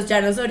propias de los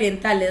llanos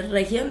orientales,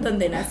 región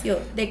donde nació.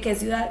 ¿De qué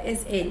ciudad es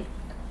él?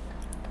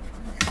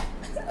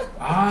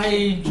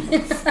 Ay,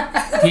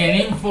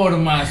 tiene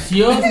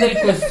información del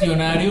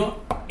cuestionario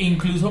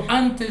incluso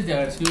antes de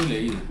haber sido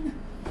leído.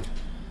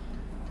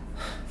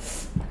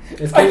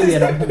 Es que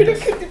vivieron.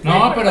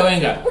 No, pero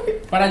venga,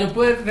 para yo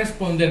poder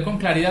responder con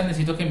claridad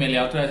necesito que me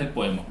lea otra vez el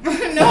poema.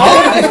 No,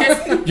 es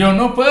que yo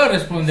no puedo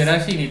responder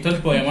así, necesito el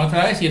poema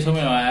otra vez y eso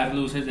me va a dar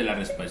luces de la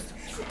respuesta.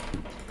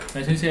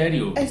 ¿Es en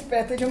serio?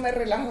 Espérate, yo me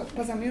relajo.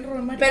 Pásame un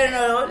rol, marica. Pero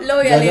no lo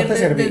voy a Ya leer te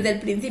serví. desde el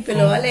principio,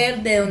 lo voy a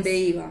leer de donde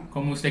iba.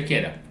 Como usted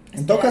quiera.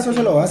 En todo caso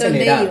se lo va a ¿Dónde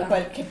acelerar. iba?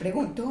 ¿Cuál? ¿Qué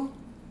preguntó?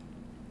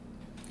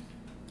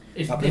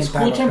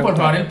 Escuchen por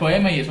favor el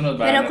poema y eso nos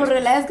va a Pero dar. ocurrió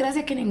la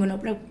desgracia que ninguno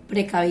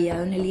precavía.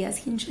 Don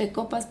Elías, hincho de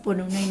copas, por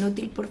una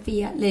inútil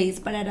porfía, le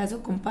disparara a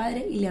su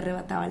compadre y le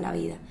arrebataba la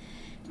vida.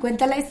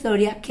 Cuenta la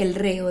historia que el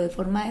reo, de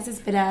forma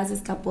desesperada, se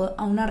escapó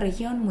a una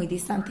región muy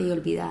distante y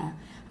olvidada.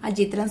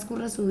 Allí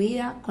transcurre su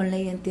vida con la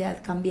identidad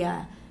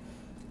cambiada.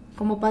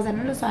 Como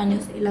pasaron los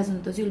años, el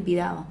asunto se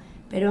olvidaba,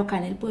 pero acá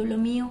en el pueblo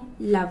mío,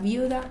 la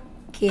viuda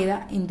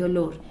queda en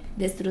dolor,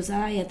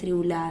 destrozada y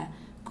atribulada,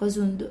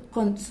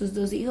 con sus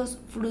 2 hijos,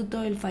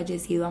 fruto del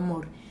fallecido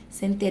amor.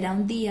 Se entera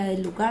un día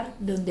del lugar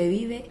donde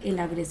vive el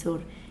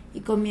agresor y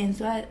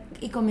comienza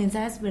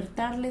a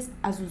despertarles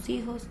a sus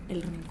hijos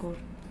el rencor.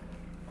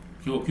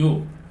 ¿Qué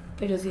hubo?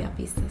 Pero sí da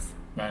pistas.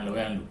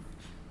 Véanlo.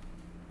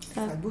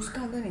 Estás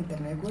buscando en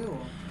internet, huevo.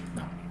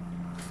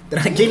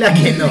 Tranquila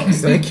que no,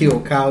 estoy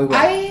equivocado igual.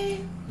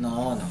 Ay,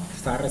 No,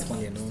 estaba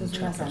respondiendo esto un es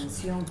una chat.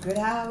 sanción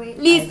grave.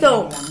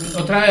 ¡Listo! al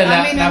reglamento. Otra vez,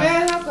 A mí no me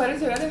deja coger el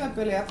celular y me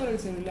pelea por el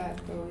celular.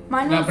 todo bien.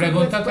 Mano, la su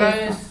pregunta otra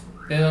respuesta.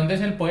 vez: ¿de dónde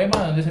es el poema?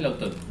 ¿De dónde es el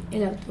autor?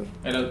 El autor.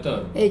 El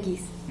autor. X.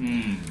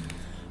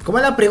 ¿Cómo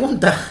es la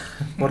pregunta?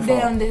 Por ¿De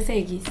favor. dónde es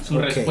X? Su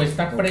Ok,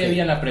 respuesta ok.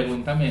 previa a la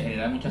pregunta me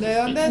genera muchas ¿De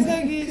dónde sospechas.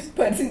 seguís?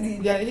 Parce, sí,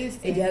 Ya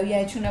dijiste. ella había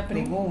hecho una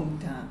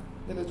pregunta,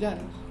 De los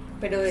llanos.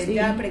 pero Sí.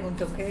 ella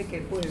preguntó que de qué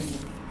pueblo.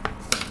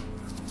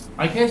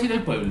 Hay que decir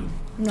el pueblo.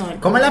 No.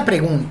 ¿Cómo es la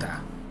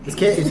pregunta? Es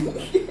que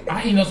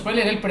Ay, nos puede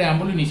leer el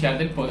preámbulo inicial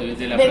de la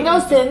Venga, pregunta.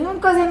 ustedes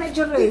nunca se han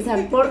hecho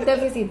revisar por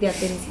déficit de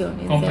atención.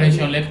 ¿en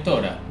Comprensión serio?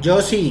 lectora.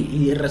 yo sí,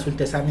 y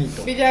resulté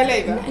sanito. Villa de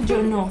Leyva.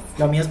 Yo no.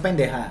 Lo mío es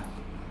pendejada.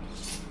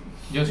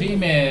 Yo sí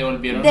me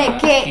devolvieron ¿De a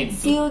qué quinto.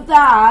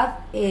 ciudad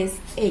es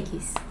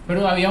X?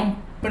 Pero había un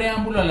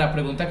preámbulo a la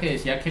pregunta que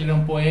decía que él era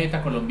un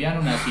poeta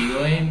colombiano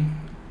nacido en...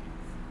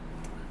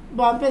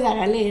 Voy a empezar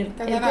a leer el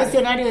Casanare.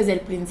 cuestionario desde el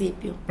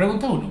principio.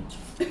 Pregunta 1.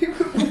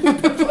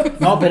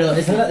 No, pero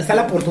esta es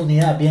la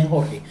oportunidad, bien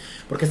Jorge.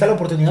 Porque esta es la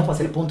oportunidad para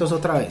hacer puntos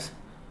otra vez.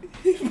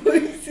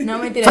 No,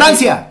 mentira.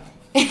 ¡Francia!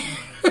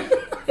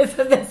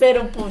 Eso es de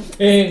 0 puntos.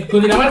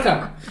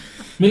 Cundinamarca,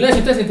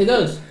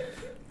 1962.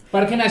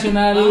 Parque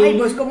Nacional... Ay,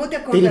 ¿vos cómo te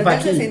acordás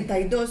Tiripaquí. del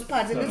 62,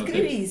 parce? ¿Lo No, no te-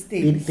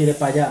 escribiste? Tire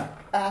para allá.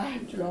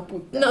 Ay, yo lo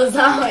apunté. No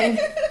saben.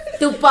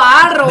 Tu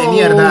parro. De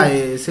mierda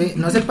ese.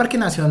 No es el Parque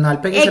Nacional,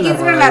 péguese la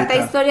X relata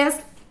rodadita. historias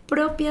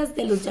propias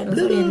de los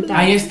llanos orientales.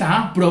 Ahí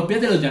está,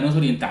 propias de los llanos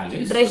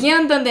orientales.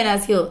 Región donde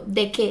nació.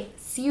 ¿De qué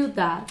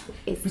ciudad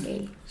es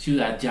él?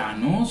 Ciudad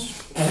Llanos.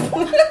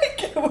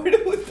 Qué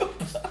bruto.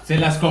 Se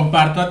las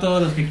comparto a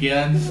todos los que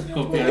quieran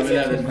copiarme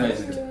la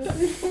respuesta.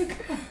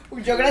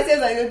 Uy, yo gracias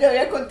a Dios ya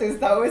había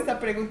contestado esta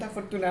pregunta,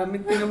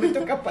 afortunadamente no me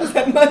toca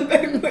pasar más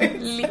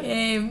vergüenza.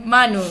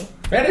 Manu.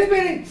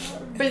 Espere.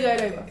 Villa de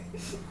Leyva.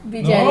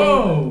 Villalba.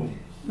 No.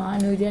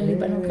 Manu, ya le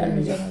iban a buscar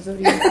los llanos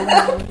orientales.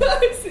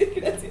 Ay, sí,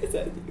 gracias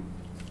a Dios.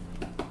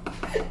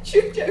 Yo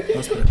ya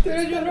había-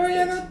 Pero yo lo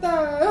había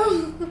notado.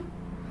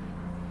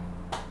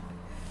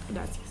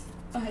 Gracias.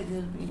 Ay,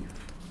 Dios mío.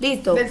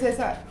 Listo. Del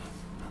César.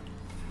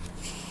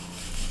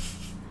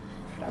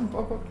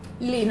 Tampoco.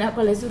 Lina,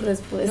 ¿cuál es su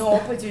respuesta? No,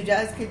 pues yo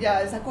ya, es que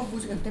ya esa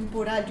confusión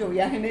temporal, yo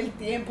viajé en el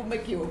tiempo, me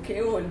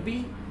equivoqué,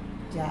 volví.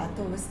 Ya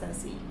todo está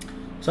así.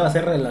 O sea,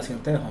 hacer relación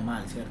te dejó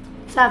mal, ¿cierto?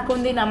 O sea,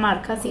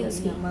 Cundinamarca, sí o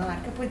sí.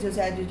 Dinamarca, pues o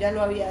sea, yo ya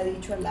lo había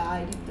dicho al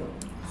aire y todo.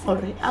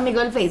 Jorge,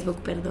 amigo del Facebook,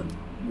 perdón.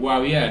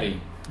 Guaviare.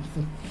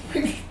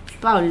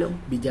 Pablo,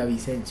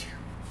 Villavicencio.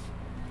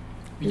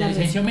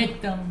 Villavicencio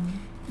Meta.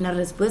 la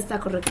respuesta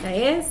correcta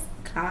es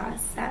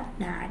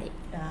Casanare.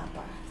 Ah,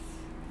 paz.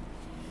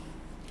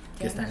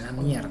 Que está en la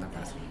mierda,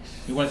 parce.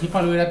 Igual si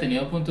Pablo hubiera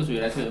tenido puntos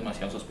hubiera sido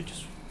demasiado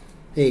sospechoso.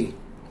 Ey.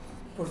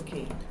 ¿Por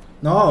qué?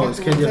 No, es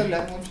que yo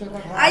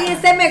Ay,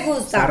 este me estaba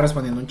gusta.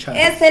 respondiendo un chat.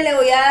 Este le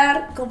voy a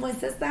dar, como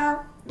este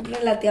está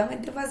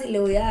relativamente fácil, le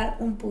voy a dar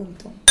un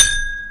punto.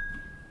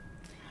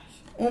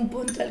 Un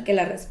punto al que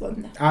la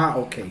responda. Ah,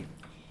 ok.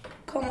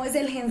 ¿Cómo es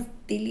el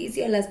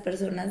gentilicio de las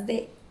personas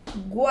de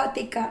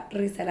Guática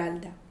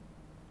Risaralda?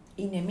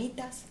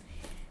 ¿Inemitas?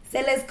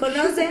 Se les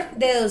conoce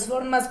de 2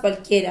 formas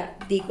cualquiera,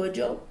 digo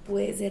yo,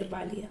 puede ser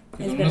válida.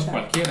 Que Es son unos verdad.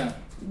 cualquiera.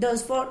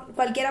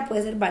 Cualquiera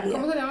puede ser válida.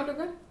 ¿Cómo se llama el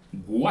lugar?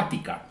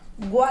 Guática.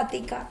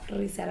 Guática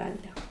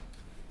Risaralda.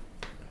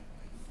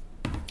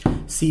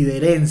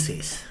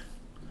 Siderenses.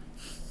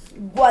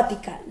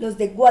 Guática, los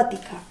de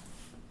Guática.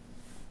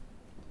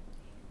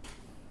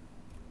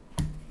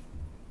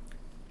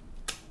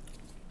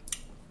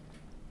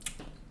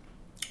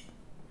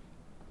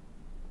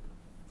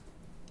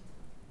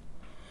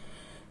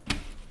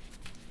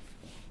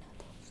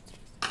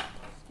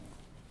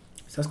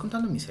 ¿Estás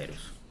contando mis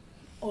ceros?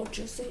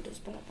 8 ceros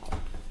para Pablo.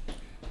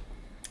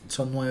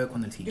 Son 9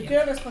 con el Yo siguiente.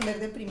 quiero responder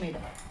de primera.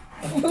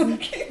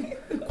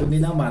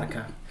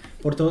 Cundinamarca.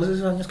 Por todos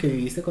esos años que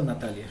viviste con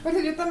Natalia.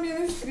 Pues yo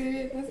también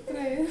escribí las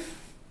 3.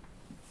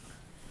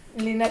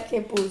 Lina,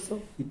 ¿qué puso?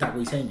 Y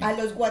Taguiseña. A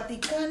los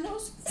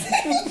guaticanos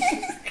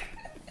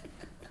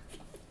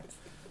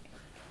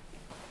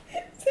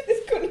se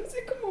les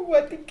conoce como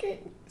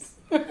guatiqueños.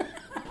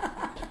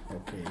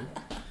 Ok.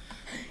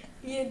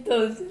 Y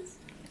entonces,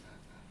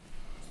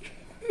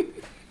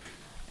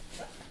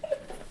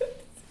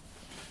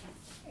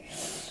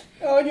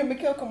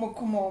 escuchado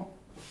como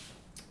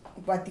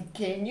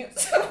guatiqueños.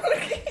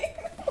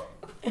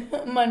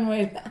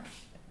 Manuela.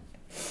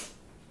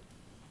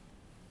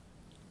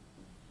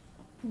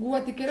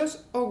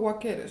 ¿Guatiqueros o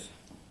guaqueros?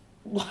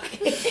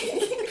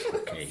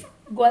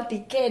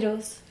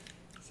 Guatiqueros.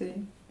 Sí.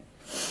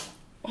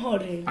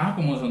 Jorge.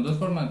 Como son dos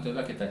formas, entonces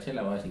la que tache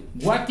la va a decir.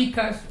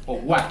 ¿Guáticas o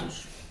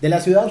guatus? De la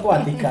ciudad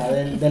guática,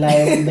 de la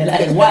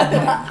de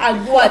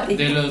Watman.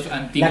 De los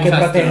antiguos La que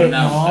protege.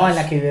 astronautas. No, en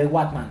la que vive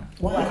Watman.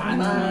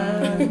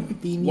 Guática.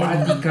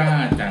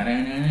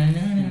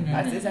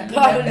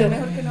 Pablo.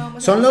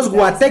 Son los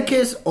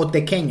guateques o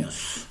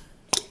tequeños.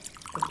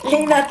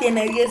 Lina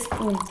tiene 10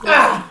 puntos.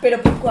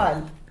 ¿Pero por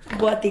cuál?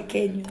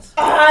 Guatiqueños.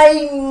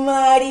 ¡Ay,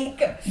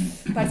 marica!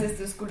 Parce,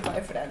 esto es culpa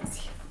de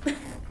Francia.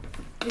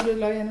 Y yo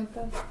lo había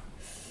notado.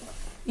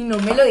 Y no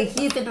me lo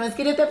dijiste, no es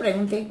que yo te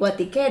pregunté,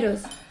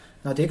 guatiqueros.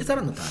 No, tiene que estar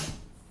anotado.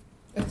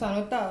 Está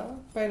anotado,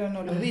 pero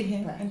no lo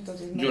dije.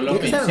 Entonces no. Yo lo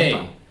Tiene que pensé. ser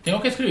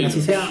Tengo que escribirlo.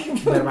 Así sea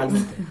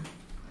verbalmente.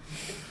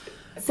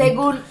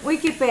 Según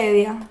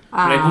Wikipedia.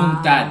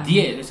 Pregunta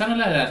 10. Esa no es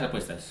la de las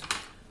apuestas.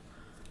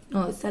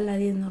 No, esta es la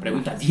 10 normal.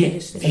 Pregunta Espera,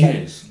 10. espera.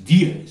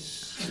 10.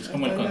 Es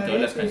como el Esta es conteo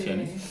de las 10 y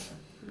canciones.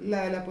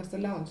 La de la apuesta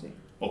es la 11.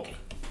 Ok.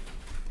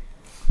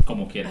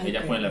 Como quiera, Ay,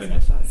 ella qué pone la risa,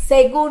 regla. ¿sabes?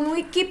 Según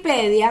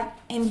Wikipedia,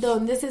 ¿en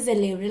dónde se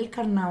celebra el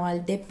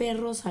carnaval del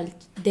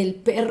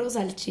perro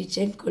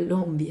salchicha en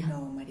Colombia?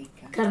 No,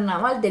 marica.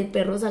 Carnaval del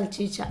perro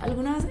salchicha.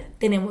 ¿Alguna vez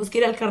tenemos que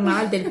ir al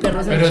carnaval del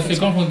perro salchicha? Pero estoy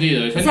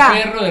confundido. ¿Es O el sea,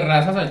 perro de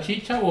raza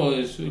salchicha o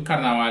es el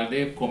carnaval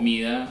de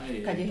comida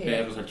Callejera.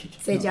 perro salchicha?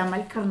 Se llama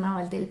el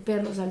carnaval del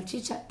perro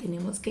salchicha.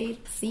 Tenemos que ir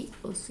sí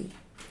o sí.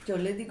 Yo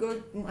les digo,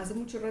 hace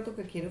mucho rato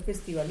que quiero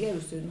festival y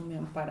ustedes no me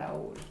han parado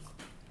bolas.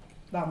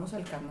 Vamos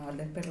al carnaval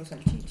del perro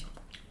salchicha.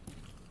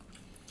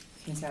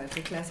 Sin saber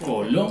qué clase de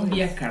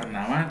Colombia, perro es.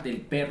 carnaval del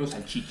perro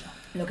salchicha.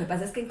 Lo que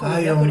pasa es que en Colombia,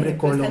 Ay, por hombre,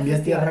 ejemplo, está el Colombia,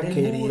 festival tierra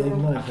del querida. burro,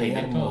 Hijo de Aquí hay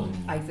de rey todo.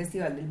 hermoso. hay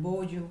festival del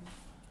bollo,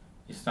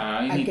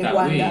 Está en Al que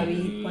Juan Itagüí,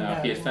 David, la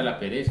fiesta de la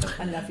pereza.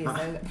 a la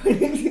fiesta de la...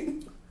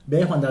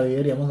 Ve, Juan David,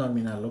 deberíamos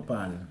nominarlo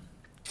para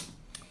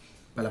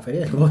la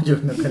feria del bollo,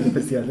 no para el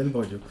festival del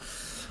bollo.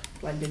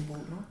 ¿Cuál del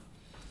burro?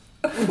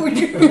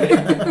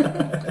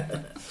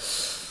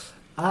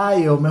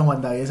 Ay, hombre,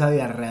 Juan David, esa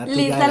diarrea. tuya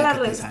Lista de la que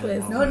te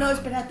respuesta. salva, No,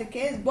 espérate,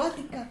 ¿qué es?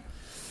 Guática.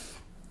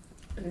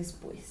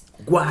 Respuesta.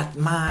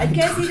 Guatman. Hay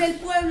que decir el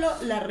pueblo,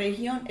 la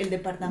región, el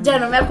departamento. Ya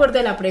no me acuerdo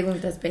de la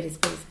pregunta. Espera.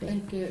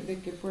 ¿De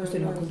qué pueblo? Usted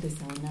no ha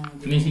contestado nada.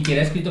 Ni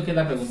siquiera he escrito que es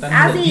la pregunta.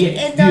 Ah, número sí.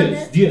 10,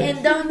 ¿En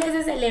 10. dónde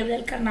se celebra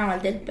el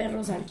carnaval del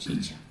perro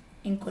salchicha?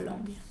 En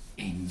Colombia.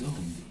 ¿En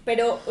dónde?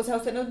 Pero, o sea,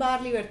 usted nos va a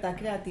dar libertad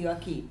creativa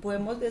aquí.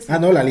 Podemos decir. Ah,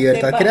 no, la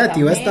libertad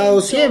creativa ha estado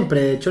departamento, siempre.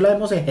 De hecho, la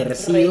hemos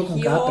ejercido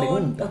con cada región,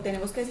 pregunta. O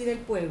tenemos que decir el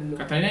pueblo.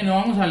 Catalina, y no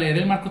vamos a leer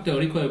el marco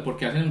teórico de por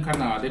qué hacen un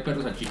carnaval de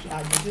perro salchicha.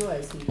 Ah, yo te iba a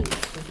decir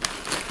esto.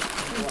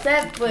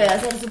 Usted puede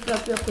hacer su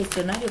propio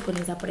cuestionario con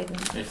esa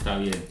pregunta. Está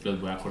bien, los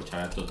voy a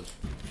acorchar a todos.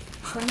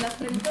 Con las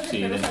preguntas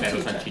Sí, del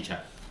perro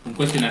salchicha. Un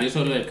cuestionario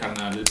solo del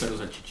carnaval del perro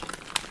salchicha.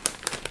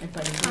 Me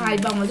parece Ay,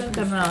 bien. vamos al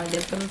carnaval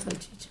del perro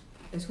salchicha.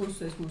 Es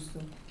justo, es justo.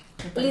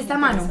 Me parece ¿Lista,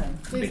 mano?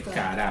 interesante. ¿De Listo.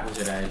 carajo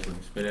será eso?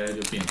 Espera,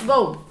 yo pienso.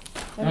 Go.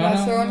 En No, la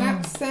no, zona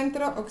no.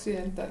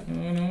 centro-occidental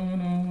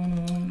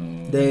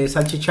No. De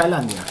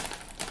Salchichalandia.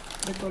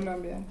 de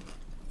Colombia.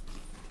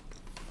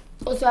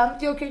 O sea,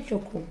 Antioquia y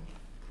Chocó.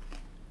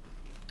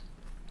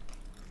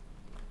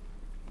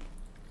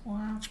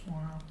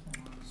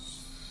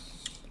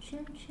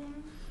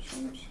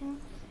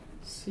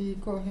 Sí,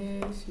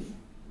 coge, sí.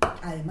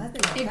 Además de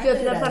la ¿Y qué cátedra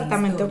otro de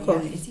departamento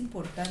historia, coge? es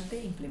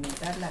importante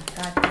implementar la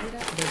cátedra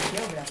de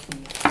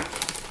geografía.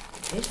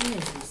 Es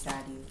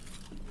necesario,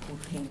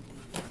 urgente.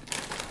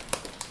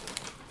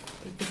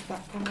 El que está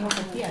Como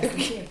Antioquia,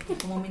 ¿sí?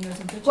 Como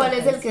 1987. ¿Cuál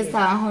es el que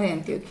está abajo de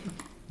Antioquia?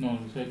 No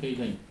sé qué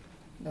dice ahí.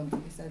 ¿Dónde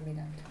estás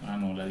mirando? Ah,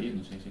 no, la 10,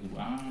 no sé.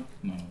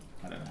 No,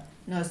 para nada.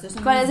 No, estos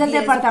son ¿Cuál es el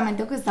 10.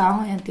 departamento que está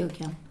abajo de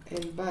Antioquia?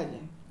 El valle.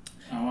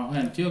 Abajo de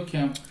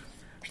Antioquia.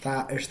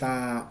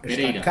 Está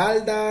Pereira.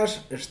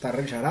 Caldas, está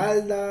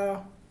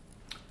Risaralda,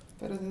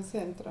 Pero es el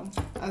centro,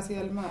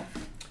 hacia el mar.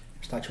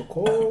 está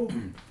Chocó.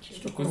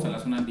 Chocó está en la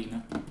zona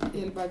andina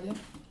Y el valle,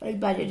 El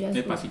Valle ya del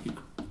es.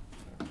 Pacífico.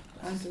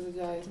 antes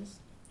ya esos.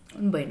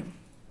 Bueno.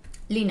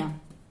 Lina.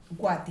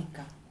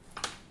 Guática.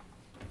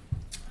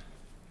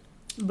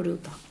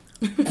 Bruta.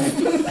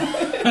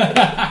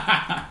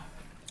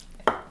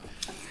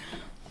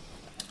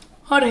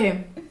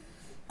 Jorge.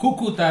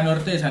 Cúcuta,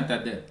 norte de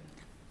Santander.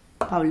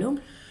 Pablo.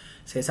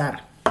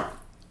 César.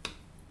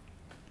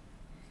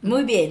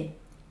 Muy bien.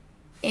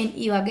 En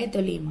Ibagué,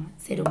 Tolima,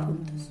 0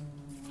 puntos.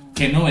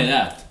 ¡Qué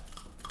novedad!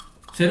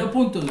 0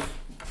 puntos.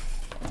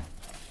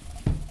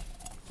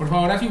 Por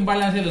favor, hace un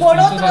balance de los Por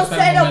puntos otros hasta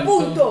el 0 momento.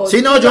 puntos.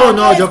 Sí, no,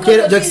 yo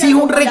quiero, yo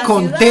exijo un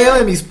reconteo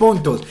de mis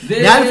puntos.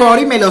 Me da el favor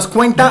y me los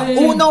cuenta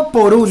uno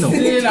por uno.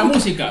 De la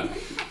música.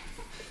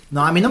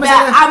 No, a mí no me Vea,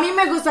 sale. a mí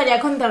me gustaría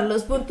contar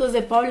los puntos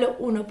de Pablo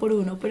uno por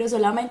uno, pero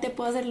solamente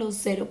puedo hacerlos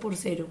 0 por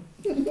 0.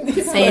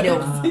 0.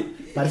 Ah,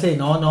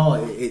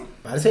 parce,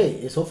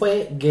 parce, eso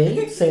fue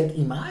game, set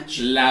y match.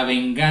 La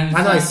venganza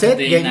Ah, no, es set,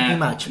 de game y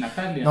match.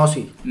 Natalia. No,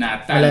 sí.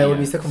 Natalia Me la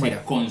devolviste como se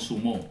era.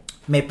 consumó.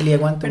 Me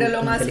pliego ante Pero tu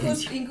lo más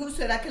inteligencia.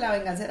 injusto era que la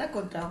venganza era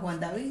contra Juan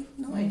David,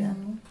 ¿no era?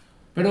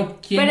 Pero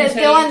 ¿quién Pero es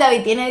es que Juan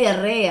David tiene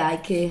diarrea, hay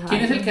que dejar.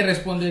 ¿Quién es el que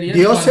respondería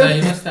Dios si Juan se-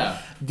 David no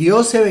está?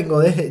 Dios se vengó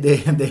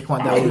de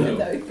Juan Ay, David.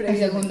 Dios. El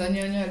segundo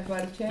ñoño del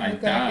parche. Ahí con el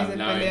está, que se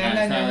la pelean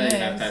venganza de ñoñez.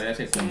 Natalia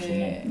se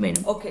consumó. Bueno,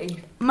 Ok.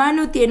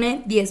 Manu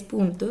tiene 10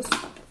 puntos.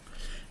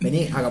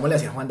 Vení, hagámosle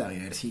así a Juan David,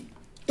 a ver si.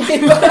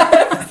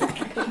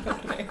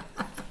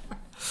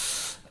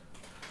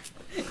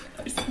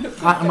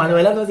 Ah,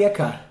 Manuela no es de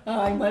acá.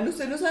 Ay, Manu,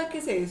 usted no sabe qué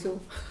es eso.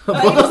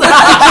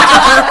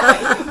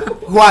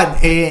 Juan,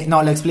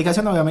 no, la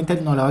explicación obviamente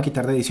no la va a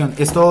quitar de edición.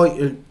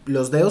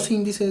 Los dedos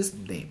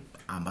índices de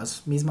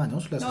ambas mis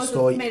manos las No, eso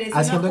estoy merece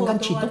haciendo una foto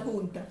ganchito.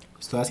 adjunta.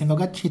 Estoy haciendo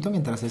ganchito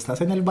mientras estás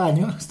en el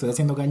baño. Estoy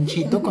haciendo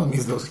ganchito con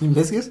mis dos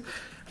índices.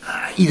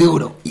 Y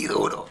duro, y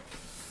duro.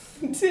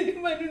 En serio,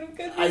 Manu,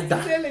 nunca has Ahí visto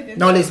está. esa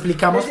leyenda. No, le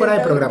explicamos fuera de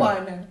Leyenda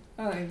programa. urbana.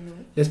 Ay, no.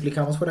 Le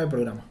explicamos fuera de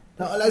programa.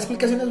 No, la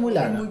explicación es muy Es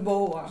larga. muy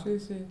boba. Sí,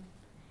 sí.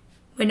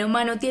 Bueno,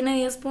 Manu tiene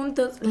 10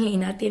 puntos,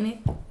 Lina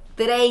tiene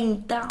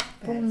 30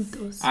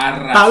 puntos.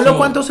 Arrasó. Pablo,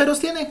 ¿cuántos ceros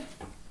tiene?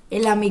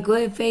 El amigo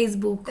de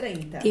Facebook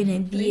 30. tiene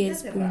 30 10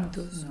 cerrados.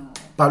 puntos. No.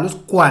 Pablo,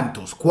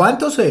 ¿cuántos?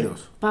 ¿Cuántos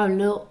ceros?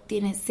 Pablo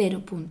tiene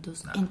 0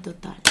 puntos en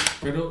total.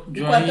 Pero ¿Y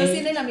yo cuántos ahí,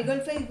 tiene el amigo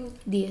del Facebook?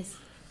 10.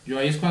 yo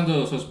ahí es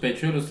cuando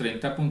sospecho de los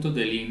 30 puntos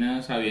de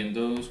Lina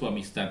sabiendo su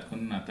amistad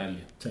con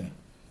Natalia. Sí.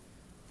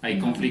 Hay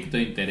conflicto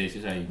de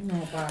intereses ahí. No,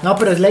 pa. No,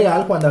 pero es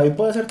legal. Juan David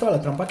puede hacer toda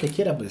la trampa que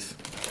quiera, pues.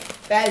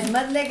 Vea, es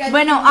más legal.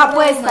 Bueno, que un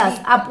apuestas,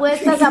 robo,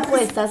 apuestas,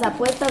 apuestas,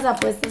 apuestas,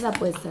 apuestas,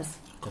 apuestas.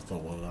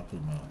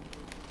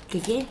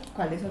 ¿Qué?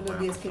 ¿Cuáles son los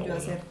 10 que yo he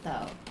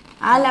acertado?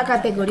 Ah, la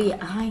categoría.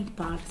 Ay,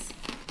 parce.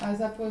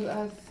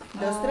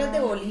 Los 3 de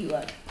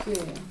Bolívar. Sí.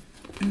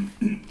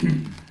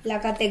 La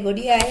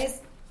categoría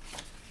es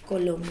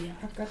Colombia.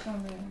 Acá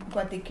también.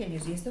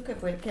 Guatequeños. ¿Y esto que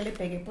fue el que le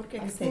pegué porque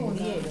Ay,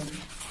 extendieron?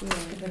 Sí.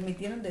 Que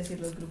permitieron decir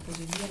los grupos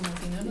indígenas.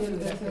 Si no, Y no el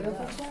hubiera tercero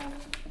acordado.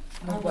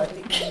 fue Los Ah,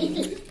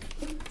 guatequeños.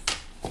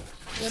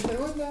 ¿Y el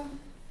segundo?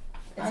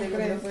 El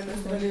segundo fue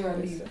nuestro Bolívar.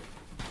 Bolívar.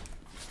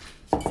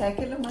 ¿Sabe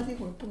qué es lo más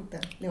hijo de puta?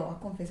 Le voy a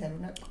confesar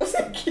una cosa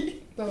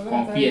aquí. Todo lo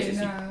Confiésese.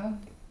 adivinado.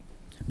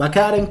 Va a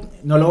quedar en.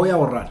 No lo voy a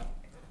borrar.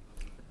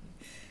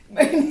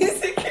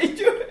 Imagínense que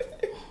yo.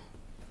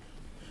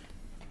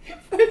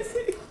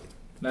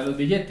 ¿La de los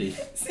billetes?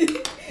 Sí.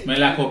 Me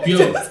la copió.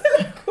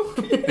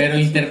 Pero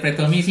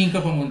interpretó mi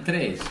 5 como un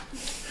 3.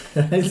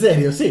 En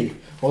serio, sí.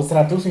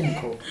 Ostrato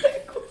 5.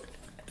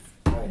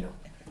 Bueno.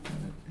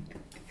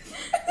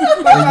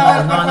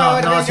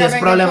 No, si es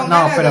problema.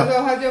 No, pero.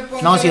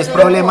 No, si es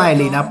problema de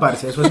Lina,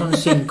 parce. Eso es un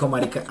 5,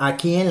 marica.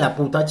 Aquí en la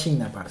puta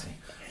China, parce.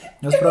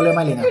 No es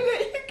problema de Lina.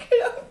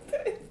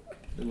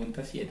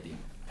 Pregunta 7.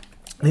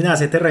 Lina,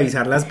 hacete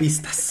revisar las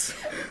vistas.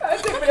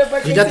 Pero para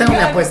Yo que ya si tengo mi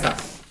gano, apuesta.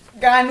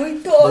 Gano y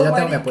todo. Yo ya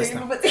tengo mi marica,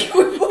 apuesta.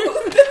 hijo de puta.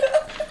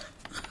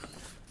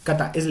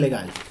 Cata, es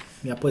legal.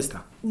 Mi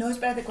apuesta. No,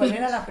 espérate, ¿cuál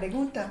era la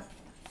pregunta?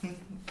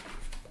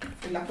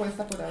 Es la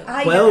apuesta por ahora.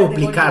 Ay, Puedo la de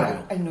duplicarlo.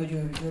 Bolívar. Ay, no, yo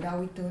he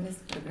llorado y todo en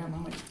este programa,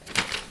 marica.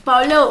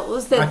 Pablo,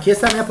 usted. Aquí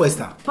está mi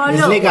apuesta. Pablo,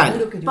 Es legal.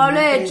 Juro que yo Pablo,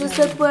 no de sé hecho, nada.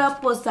 usted puede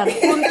apostar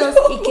puntos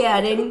y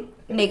quedar en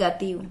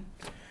negativo.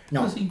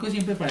 No. Los 5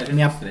 siempre parecen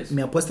Mi, los 3.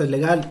 mi apuesta es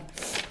legal.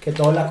 Que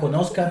todos la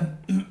conozcan.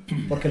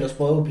 Porque los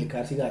puedo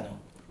duplicar si gano.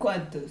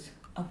 ¿Cuántos?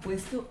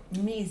 Apuesto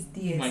mis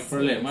 10. No hay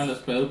problema, los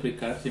puede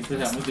duplicar. Siempre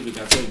se va a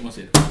multiplicar por el mismo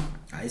 0.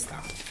 Ahí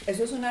está.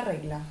 Eso es una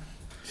regla.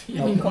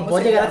 No, ¿Cómo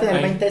puedo se llegar a llama? tener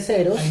Ahí- 20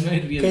 ceros ahí no hay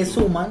riesgo. que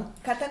suman.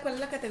 Cata, ¿cuál es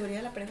la categoría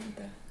de la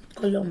pregunta?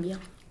 Colombia.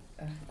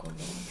 Ah,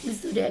 Colombia.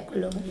 Historia de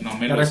Colombia. No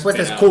me La lo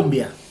respuesta es esperaba.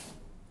 cumbia.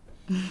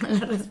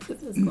 La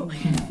respuesta es cumbia.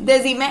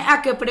 Decime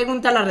a qué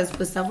pregunta la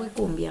respuesta fue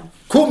cumbia.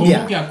 Cumbia.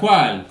 ¿Cumbia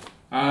cuál?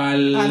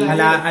 Al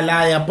A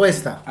la de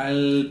apuesta.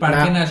 al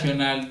Parque La-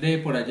 Nacional de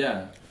por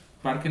allá.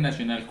 Parque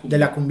Nacional Cumbia. De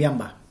la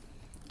cumbiamba.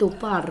 Tu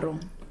parro.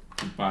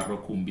 El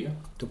Parro Cumbia.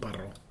 Tu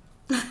parro.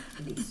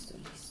 Listo.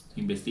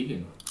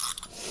 Investiguen.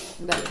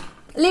 Dale.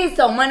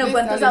 Listo, Manu, Listo,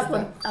 ¿cuántos listo.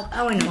 apuntos?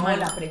 Ah, bueno, No, Manu,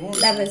 la pregunta.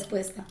 La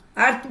respuesta.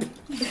 Ah,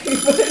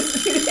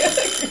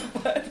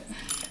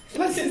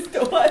 Pues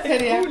esto va de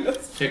Sería- culos.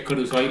 Se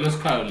cruzó ahí los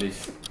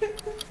cables.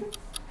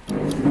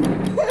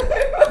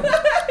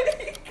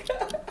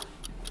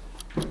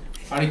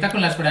 Ahorita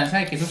con la esperanza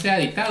de que eso sea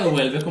editado,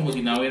 vuelve como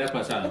si nada hubiera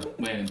pasado.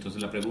 Bueno,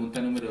 entonces la pregunta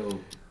número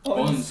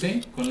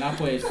 11 con la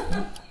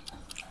apuesta.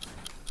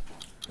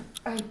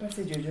 Ay,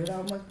 parce, yo he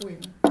llorado más bueno.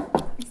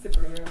 Este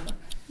programa.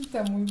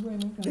 Está muy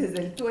bueno.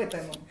 Desde el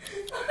tuétano.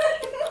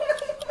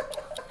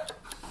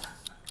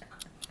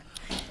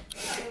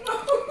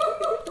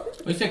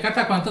 Oye,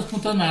 Cata, ¿cuántos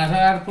puntos me vas a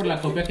dar por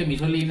la copia que me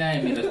hizo Lina de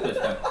mi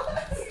respuesta?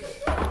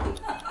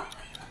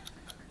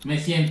 Me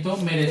siento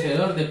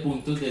merecedor de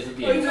puntos de esos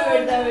 10.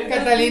 verdad.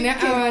 Catalina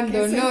 ¿Qué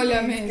abandonó la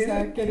sentís?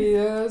 mesa,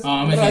 queridos.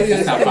 No, me siento radios.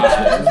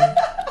 estafado.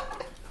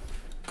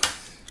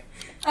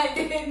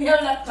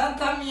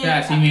 O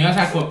sea, si me ibas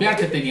a copiar,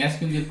 te tenías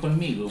que hundir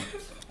conmigo.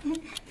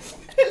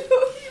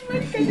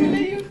 Que yo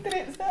leí un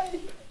 3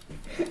 ahí.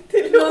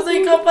 No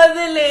soy capaz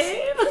de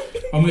leer.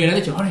 O me hubieras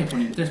dicho, Jorge,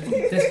 pon un 3.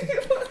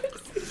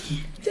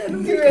 Ya no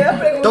me hubiera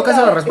preguntado.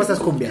 Tócase la respuesta, es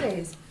cumbia.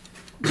 Tres.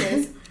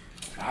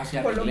 Ah, sí,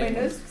 Por lo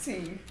arreglemos. menos,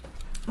 sí.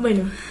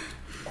 Bueno,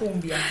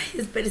 Cumbia.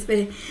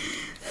 espere.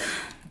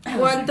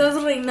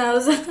 ¿Cuántos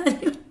reinados al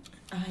año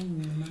Ay,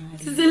 mi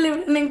madre. se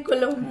celebran en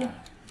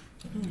Colombia?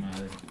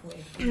 Madre.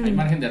 Hay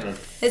margen de error.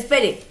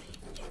 Espere.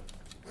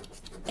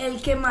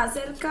 El que más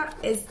cerca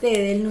esté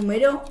del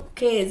número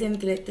que es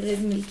entre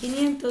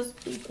 3.500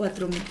 y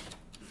 4.000.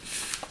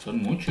 Son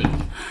muchos.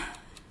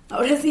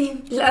 Ahora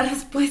sí, la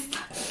respuesta.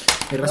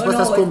 Mi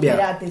respuesta es cumbia.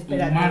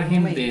 Espérate, Un margen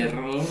momento. de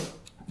error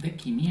de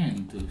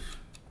 500.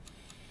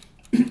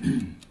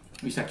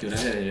 Uy, ¿a qué hora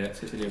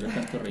se celebra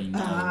tanto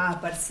reinado? Ah,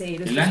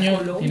 parcero. El esto es año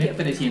Colombia, tiene pero-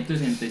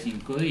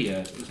 365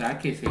 días, o sea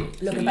que se Lo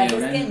que pasa es que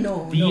celebran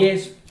no.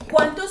 10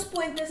 ¿Cuántos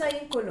puentes hay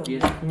en Colombia?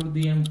 por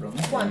día en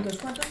promedio. ¿Cuántos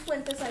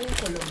puentes hay en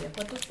Colombia?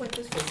 ¿Cuántos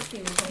puentes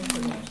festivos hay en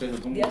Colombia? No sé,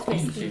 son como Días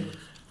 15. festivos.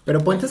 Pero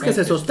puentes que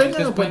se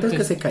sostengan o puentes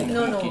que se caigan.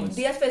 No, 15.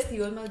 días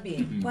festivos más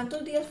bien. Ujú.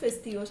 ¿Cuántos días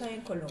festivos hay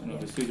en Colombia? No,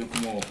 pues yo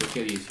como creo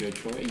que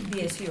 18 o 20.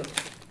 18.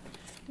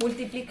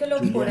 Multiplíquelo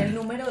Juliana. por el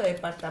número de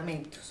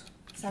departamentos.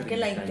 Saque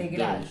la 32.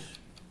 integral.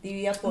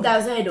 Divida por...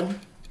 Da 0.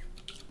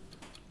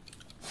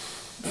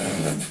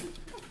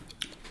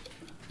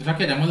 O sea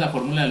que hagamos la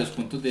fórmula de los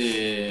puntos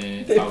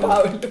de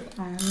Pablo.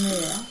 Ah, no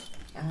vea.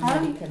 Ah,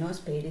 marica, no,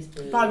 espere.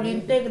 Pablo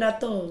integra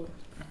todo.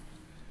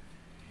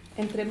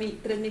 Entre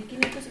 3.500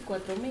 y 4.000.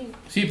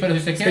 Sí, pero si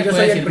usted Es que quiere yo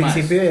puede soy el decir más.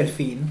 principio y el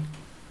fin.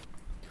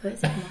 Puede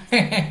ser más.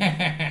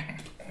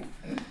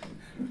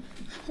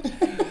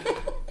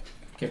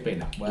 Qué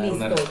pena. Voy a dar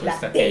una Listo,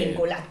 respuesta la que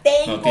tengo, la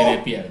tengo. no tiene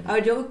pierde. A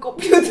ver, yo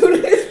copio tu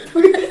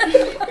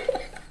respuesta.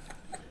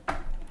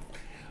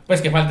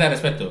 Pues que falta de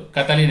respeto.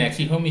 Catalina,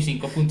 exijo mis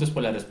 5 puntos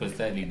por la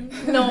respuesta de Lina.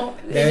 No,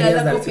 Deberías ella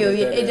la dárselo, copió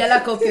bien. deberías. Ella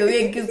la copió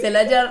bien. Que usted la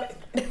haya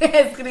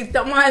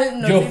escrito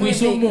mal. No Yo fui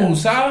su significa.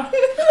 musa.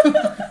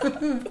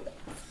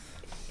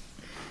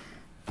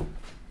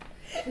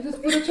 Eso es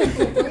puro champú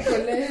de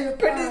colegio.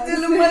 Pero este es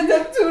lo más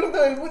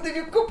absurdo del mundo.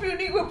 Yo copio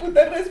una hijo de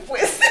puta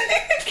respuesta.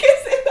 Que se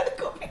la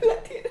copia y la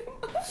tiene mal.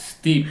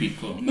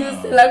 Típico. Y No.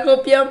 usted la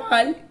copia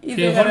mal. Y Sí,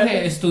 se gana Jorge,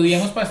 el-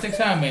 estudiemos para este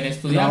examen.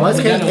 Estudiamos. No, es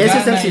que ella lo ese es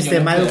gana el y yo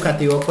sistema lo pierdo.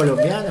 educativo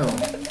colombiano.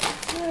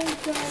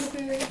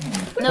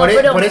 No, por,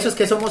 pero, por eso es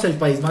que somos el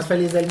país más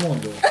feliz del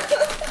mundo.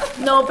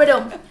 no,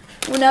 pero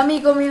un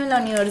amigo mío en la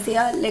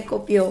universidad le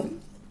copió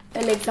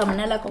el examen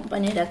a la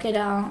compañera que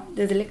era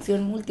de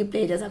selección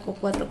múltiple. Ella sacó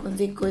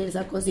 4,5 y él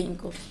sacó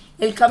 5.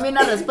 Él cambió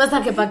una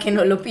respuesta que para que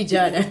no lo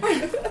pillaran.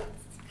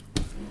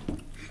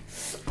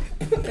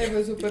 Te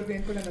fue súper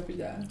bien con la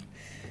pillada.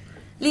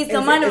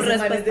 Listo, Manu, Ese man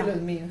es de respuesta.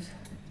 los míos.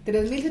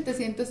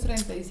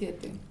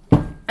 3.737.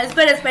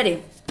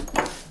 Espere.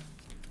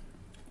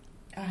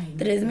 Ay,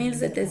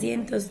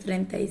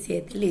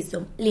 3.737.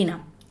 Listo.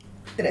 Lina.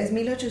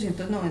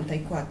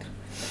 3.894.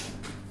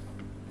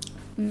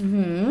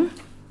 Ujú.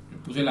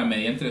 Puse la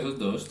media entre esos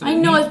dos. Ay,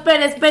 no,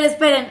 3.000.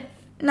 esperen.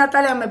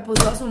 Natalia me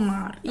puso a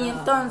sumar. Y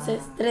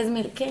entonces,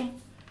 3.000, ¿qué?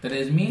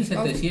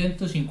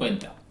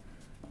 3.750.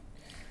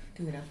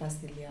 Te hubiera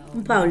fastidiado.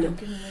 Pablo.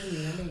 ¿Qué número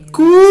hubiera leído?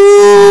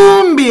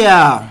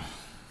 ¡Cumbia!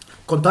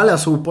 Contale a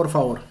su, por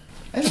favor.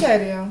 ¿En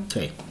serio?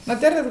 Sí. ¿No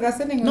te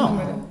arriesgaste ningún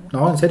número?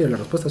 No, en serio, la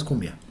respuesta es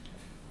cumbia.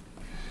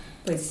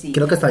 Pues sí.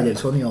 Creo que hasta ahí el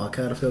sonido va a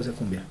quedar feo ese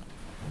cumbia.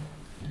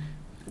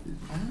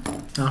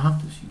 Ajá.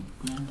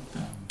 50.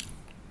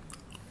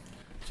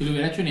 Si lo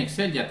hubiera hecho en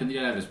Excel ya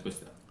tendría la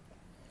respuesta.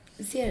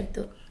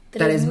 Cierto.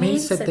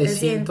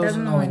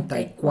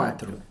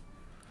 3.794.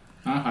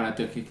 Ahora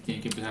tiene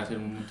que empezar a hacer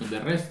un montón de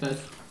restas.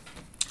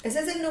 Ese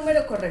es el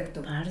número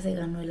correcto. Parce,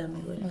 ganó el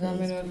amigo del O sea,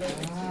 Facebook.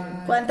 menos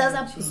lo- ¿Cuántas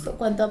apostó?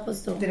 ¿Cuánto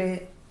apostó?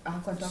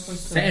 ¿Cuánto ha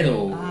puesto?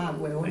 0. Ah,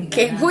 huevón.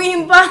 ¡Qué ganaste.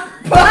 guimba!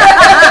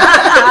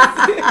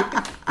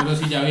 Pero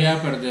si ya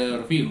había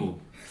perdedor fijo.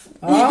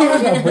 Ah,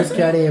 no, pues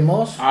 ¿qué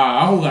haremos?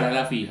 A jugar a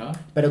la fija.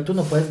 Pero tú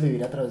no puedes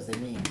vivir a través de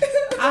mí.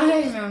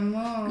 Ay, mi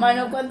amor.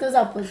 Manu, ¿cuántos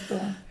apostó?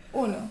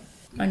 1.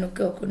 Manu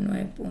quedó con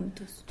 9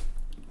 puntos.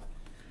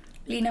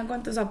 Lina,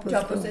 ¿cuántos apostó? Yo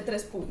aposté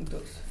 3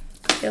 puntos.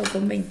 Quedó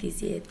con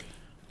 27.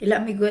 El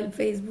amigo del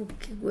Facebook,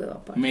 qué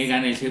hueva, parce. Me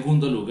gané el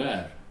segundo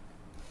lugar.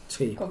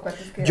 Sí. ¿Con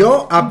cuántos quedaron?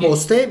 Yo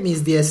aposté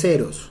mis 10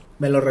 ceros.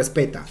 Me lo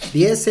respeta.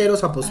 10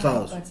 ceros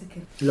apostados. Parce,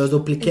 que- Los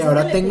dupliqué. ¿En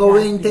Ahora serio le tengo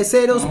pegaste? 20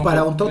 ceros No,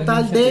 para un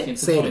total de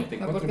 0. 3.794,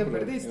 No, porque pero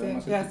perdiste.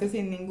 íbamos a- Quedaste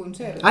sin ningún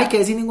cero. Ay,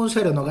 quedé sin ningún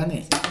cero, no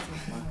gané.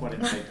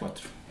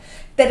 44.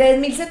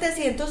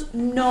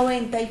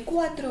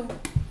 3.794.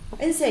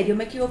 En serio,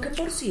 me equivoqué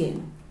por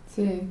 100.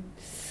 Sí.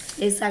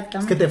 Es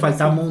Exactamente. que te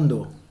falta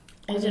mundo.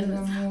 Ella no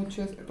Había sabe.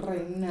 muchos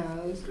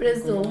reinados. Pero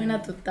estuvo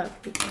buena tu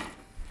táctica.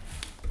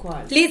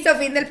 ¿Cuál? Listo,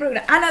 fin del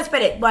programa. Ah, no,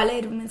 espere. Voy a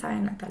leer un mensaje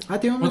de Natalia. Ah,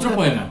 ¿tiene un Otro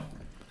mensaje? poema.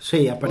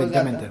 Sí,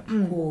 aparentemente.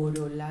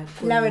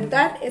 La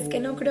verdad es que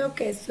no creo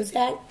que esto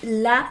sea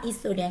la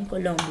historia en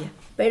Colombia,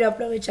 pero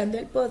aprovechando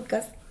el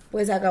podcast,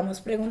 pues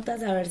hagamos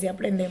preguntas a ver si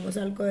aprendemos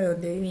algo de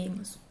dónde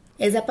vivimos.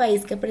 Ese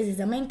país que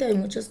precisamente hoy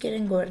muchos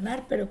quieren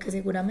gobernar, pero que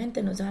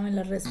seguramente no saben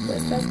las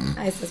respuestas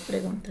a estas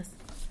preguntas.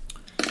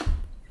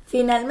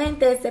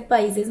 Finalmente, este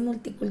país es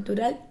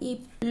multicultural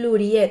y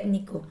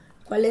pluriétnico.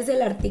 ¿Cuál es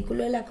el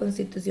artículo de la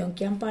Constitución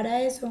que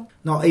ampara eso?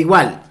 No,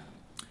 igual.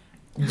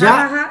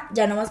 Ya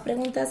no más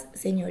preguntas,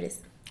 señores.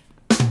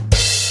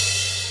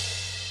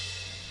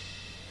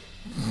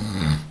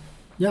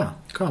 Ya,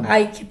 ¿cómo?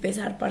 Ay, qué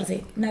pesar,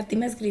 parce. Nati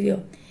me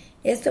escribió: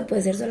 esto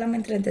puede ser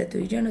solamente entre tú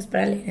y yo, no es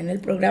para leer en el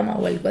programa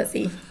o algo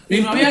así.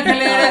 Y no había que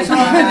leer eso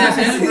antes de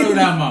hacer el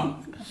programa.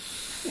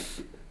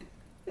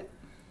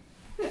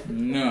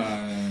 No.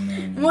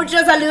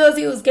 Muchos saludos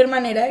y busquen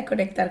manera de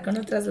conectar con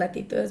otras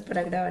latitudes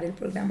para grabar el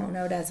programa. Un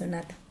abrazo,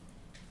 Nata.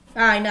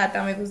 Ay,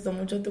 Nata, me gustó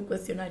mucho tu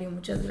cuestionario,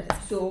 muchas gracias.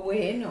 Estuvo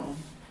bueno.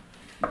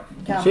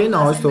 Sí,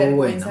 no, Más estuvo en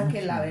vergüenza bueno.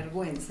 que la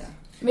vergüenza.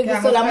 Me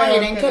Quedamos gustó la peor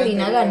manera en que que el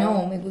Lina anterior.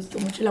 ganó. Me gustó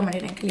mucho la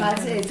manera en que Lina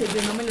Parce, ganó. ese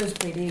yo no me lo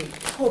esperé.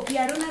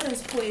 Copiaron la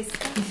respuesta.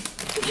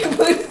 ¿Qué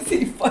puedo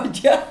decir?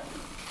 Fallar.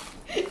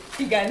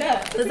 Y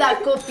ganar. O sea,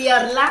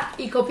 copiarla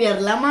y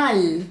copiarla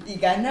mal. Y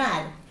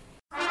ganar.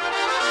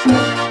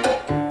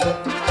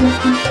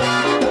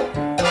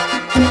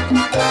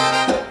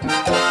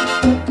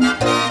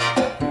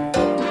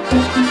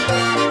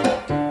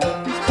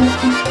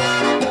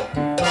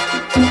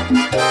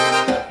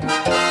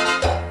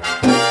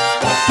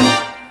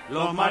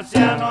 Los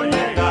marcianos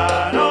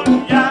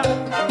llegaron ya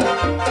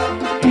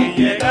y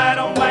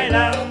llegaron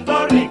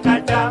bailando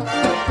ricachá,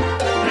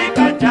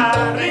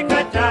 ricachá,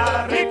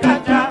 ricachá,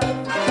 ricachá.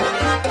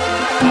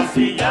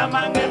 Así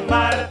llaman en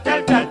marcha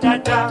el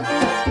cha-cha-cha.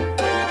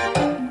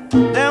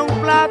 De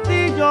un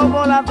platillo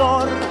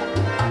volador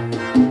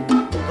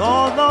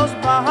todos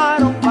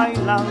bajaron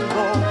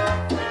bailando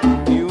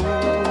y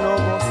uno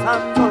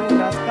gozando y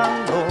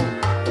rascando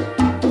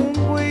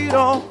un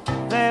guiro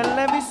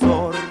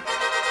televisor.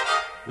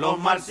 Los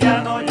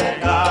marcianos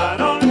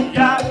llegaron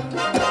ya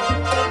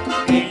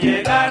y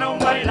llegaron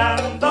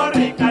bailando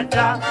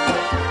ricachá,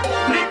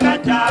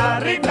 ricachá,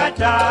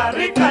 ricachá,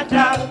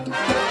 ricachá.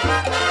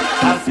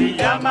 Así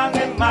llaman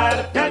en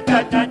marcha el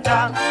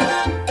cha-cha-cha.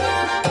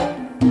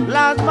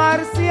 Las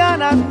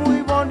marcianas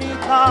muy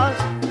bonitas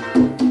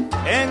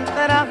en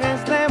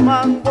trajes de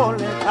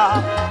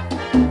mangoleta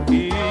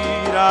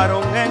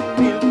giraron en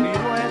mil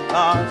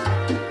piruetas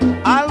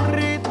al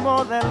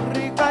ritmo del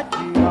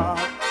ricachía.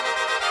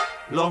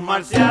 Los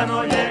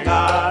marcianos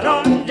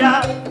llegaron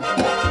ya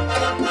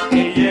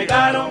y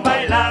llegaron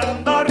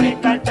bailando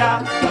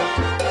ricachá,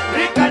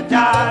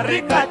 ricachá,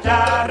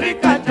 ricachá,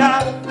 ricachá.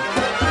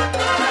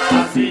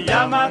 Así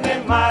llaman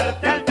en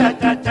Marte al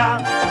cha-cha-cha.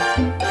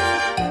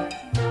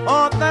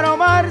 Otro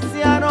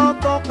marciano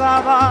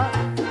tocaba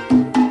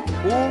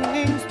un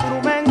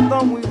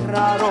instrumento muy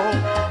raro,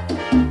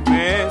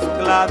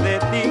 mezcla de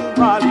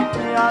timbal y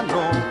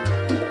piano,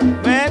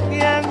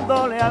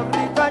 metiéndole al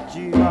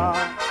ricachía.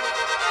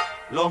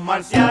 Los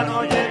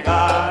marcianos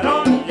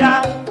llegaron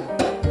ya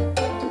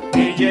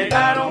y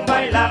llegaron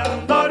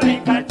bailando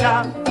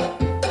ricachá,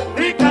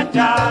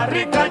 ricachá,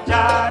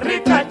 ricachá,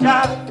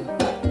 ricachá.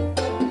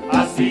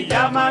 Así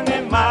llaman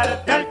en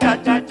Marte al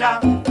cha-cha-cha.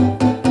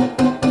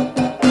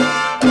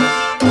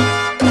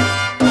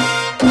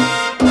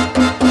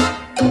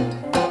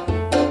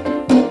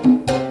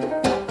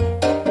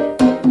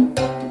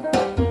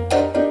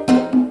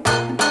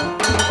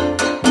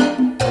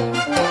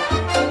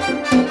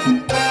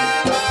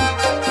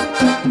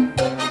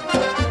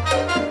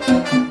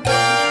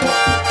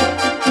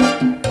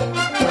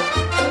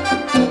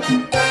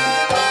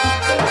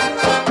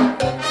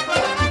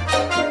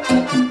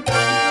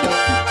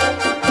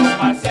 Los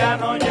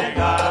marcianos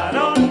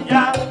llegaron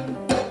ya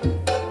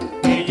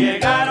y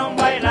llegaron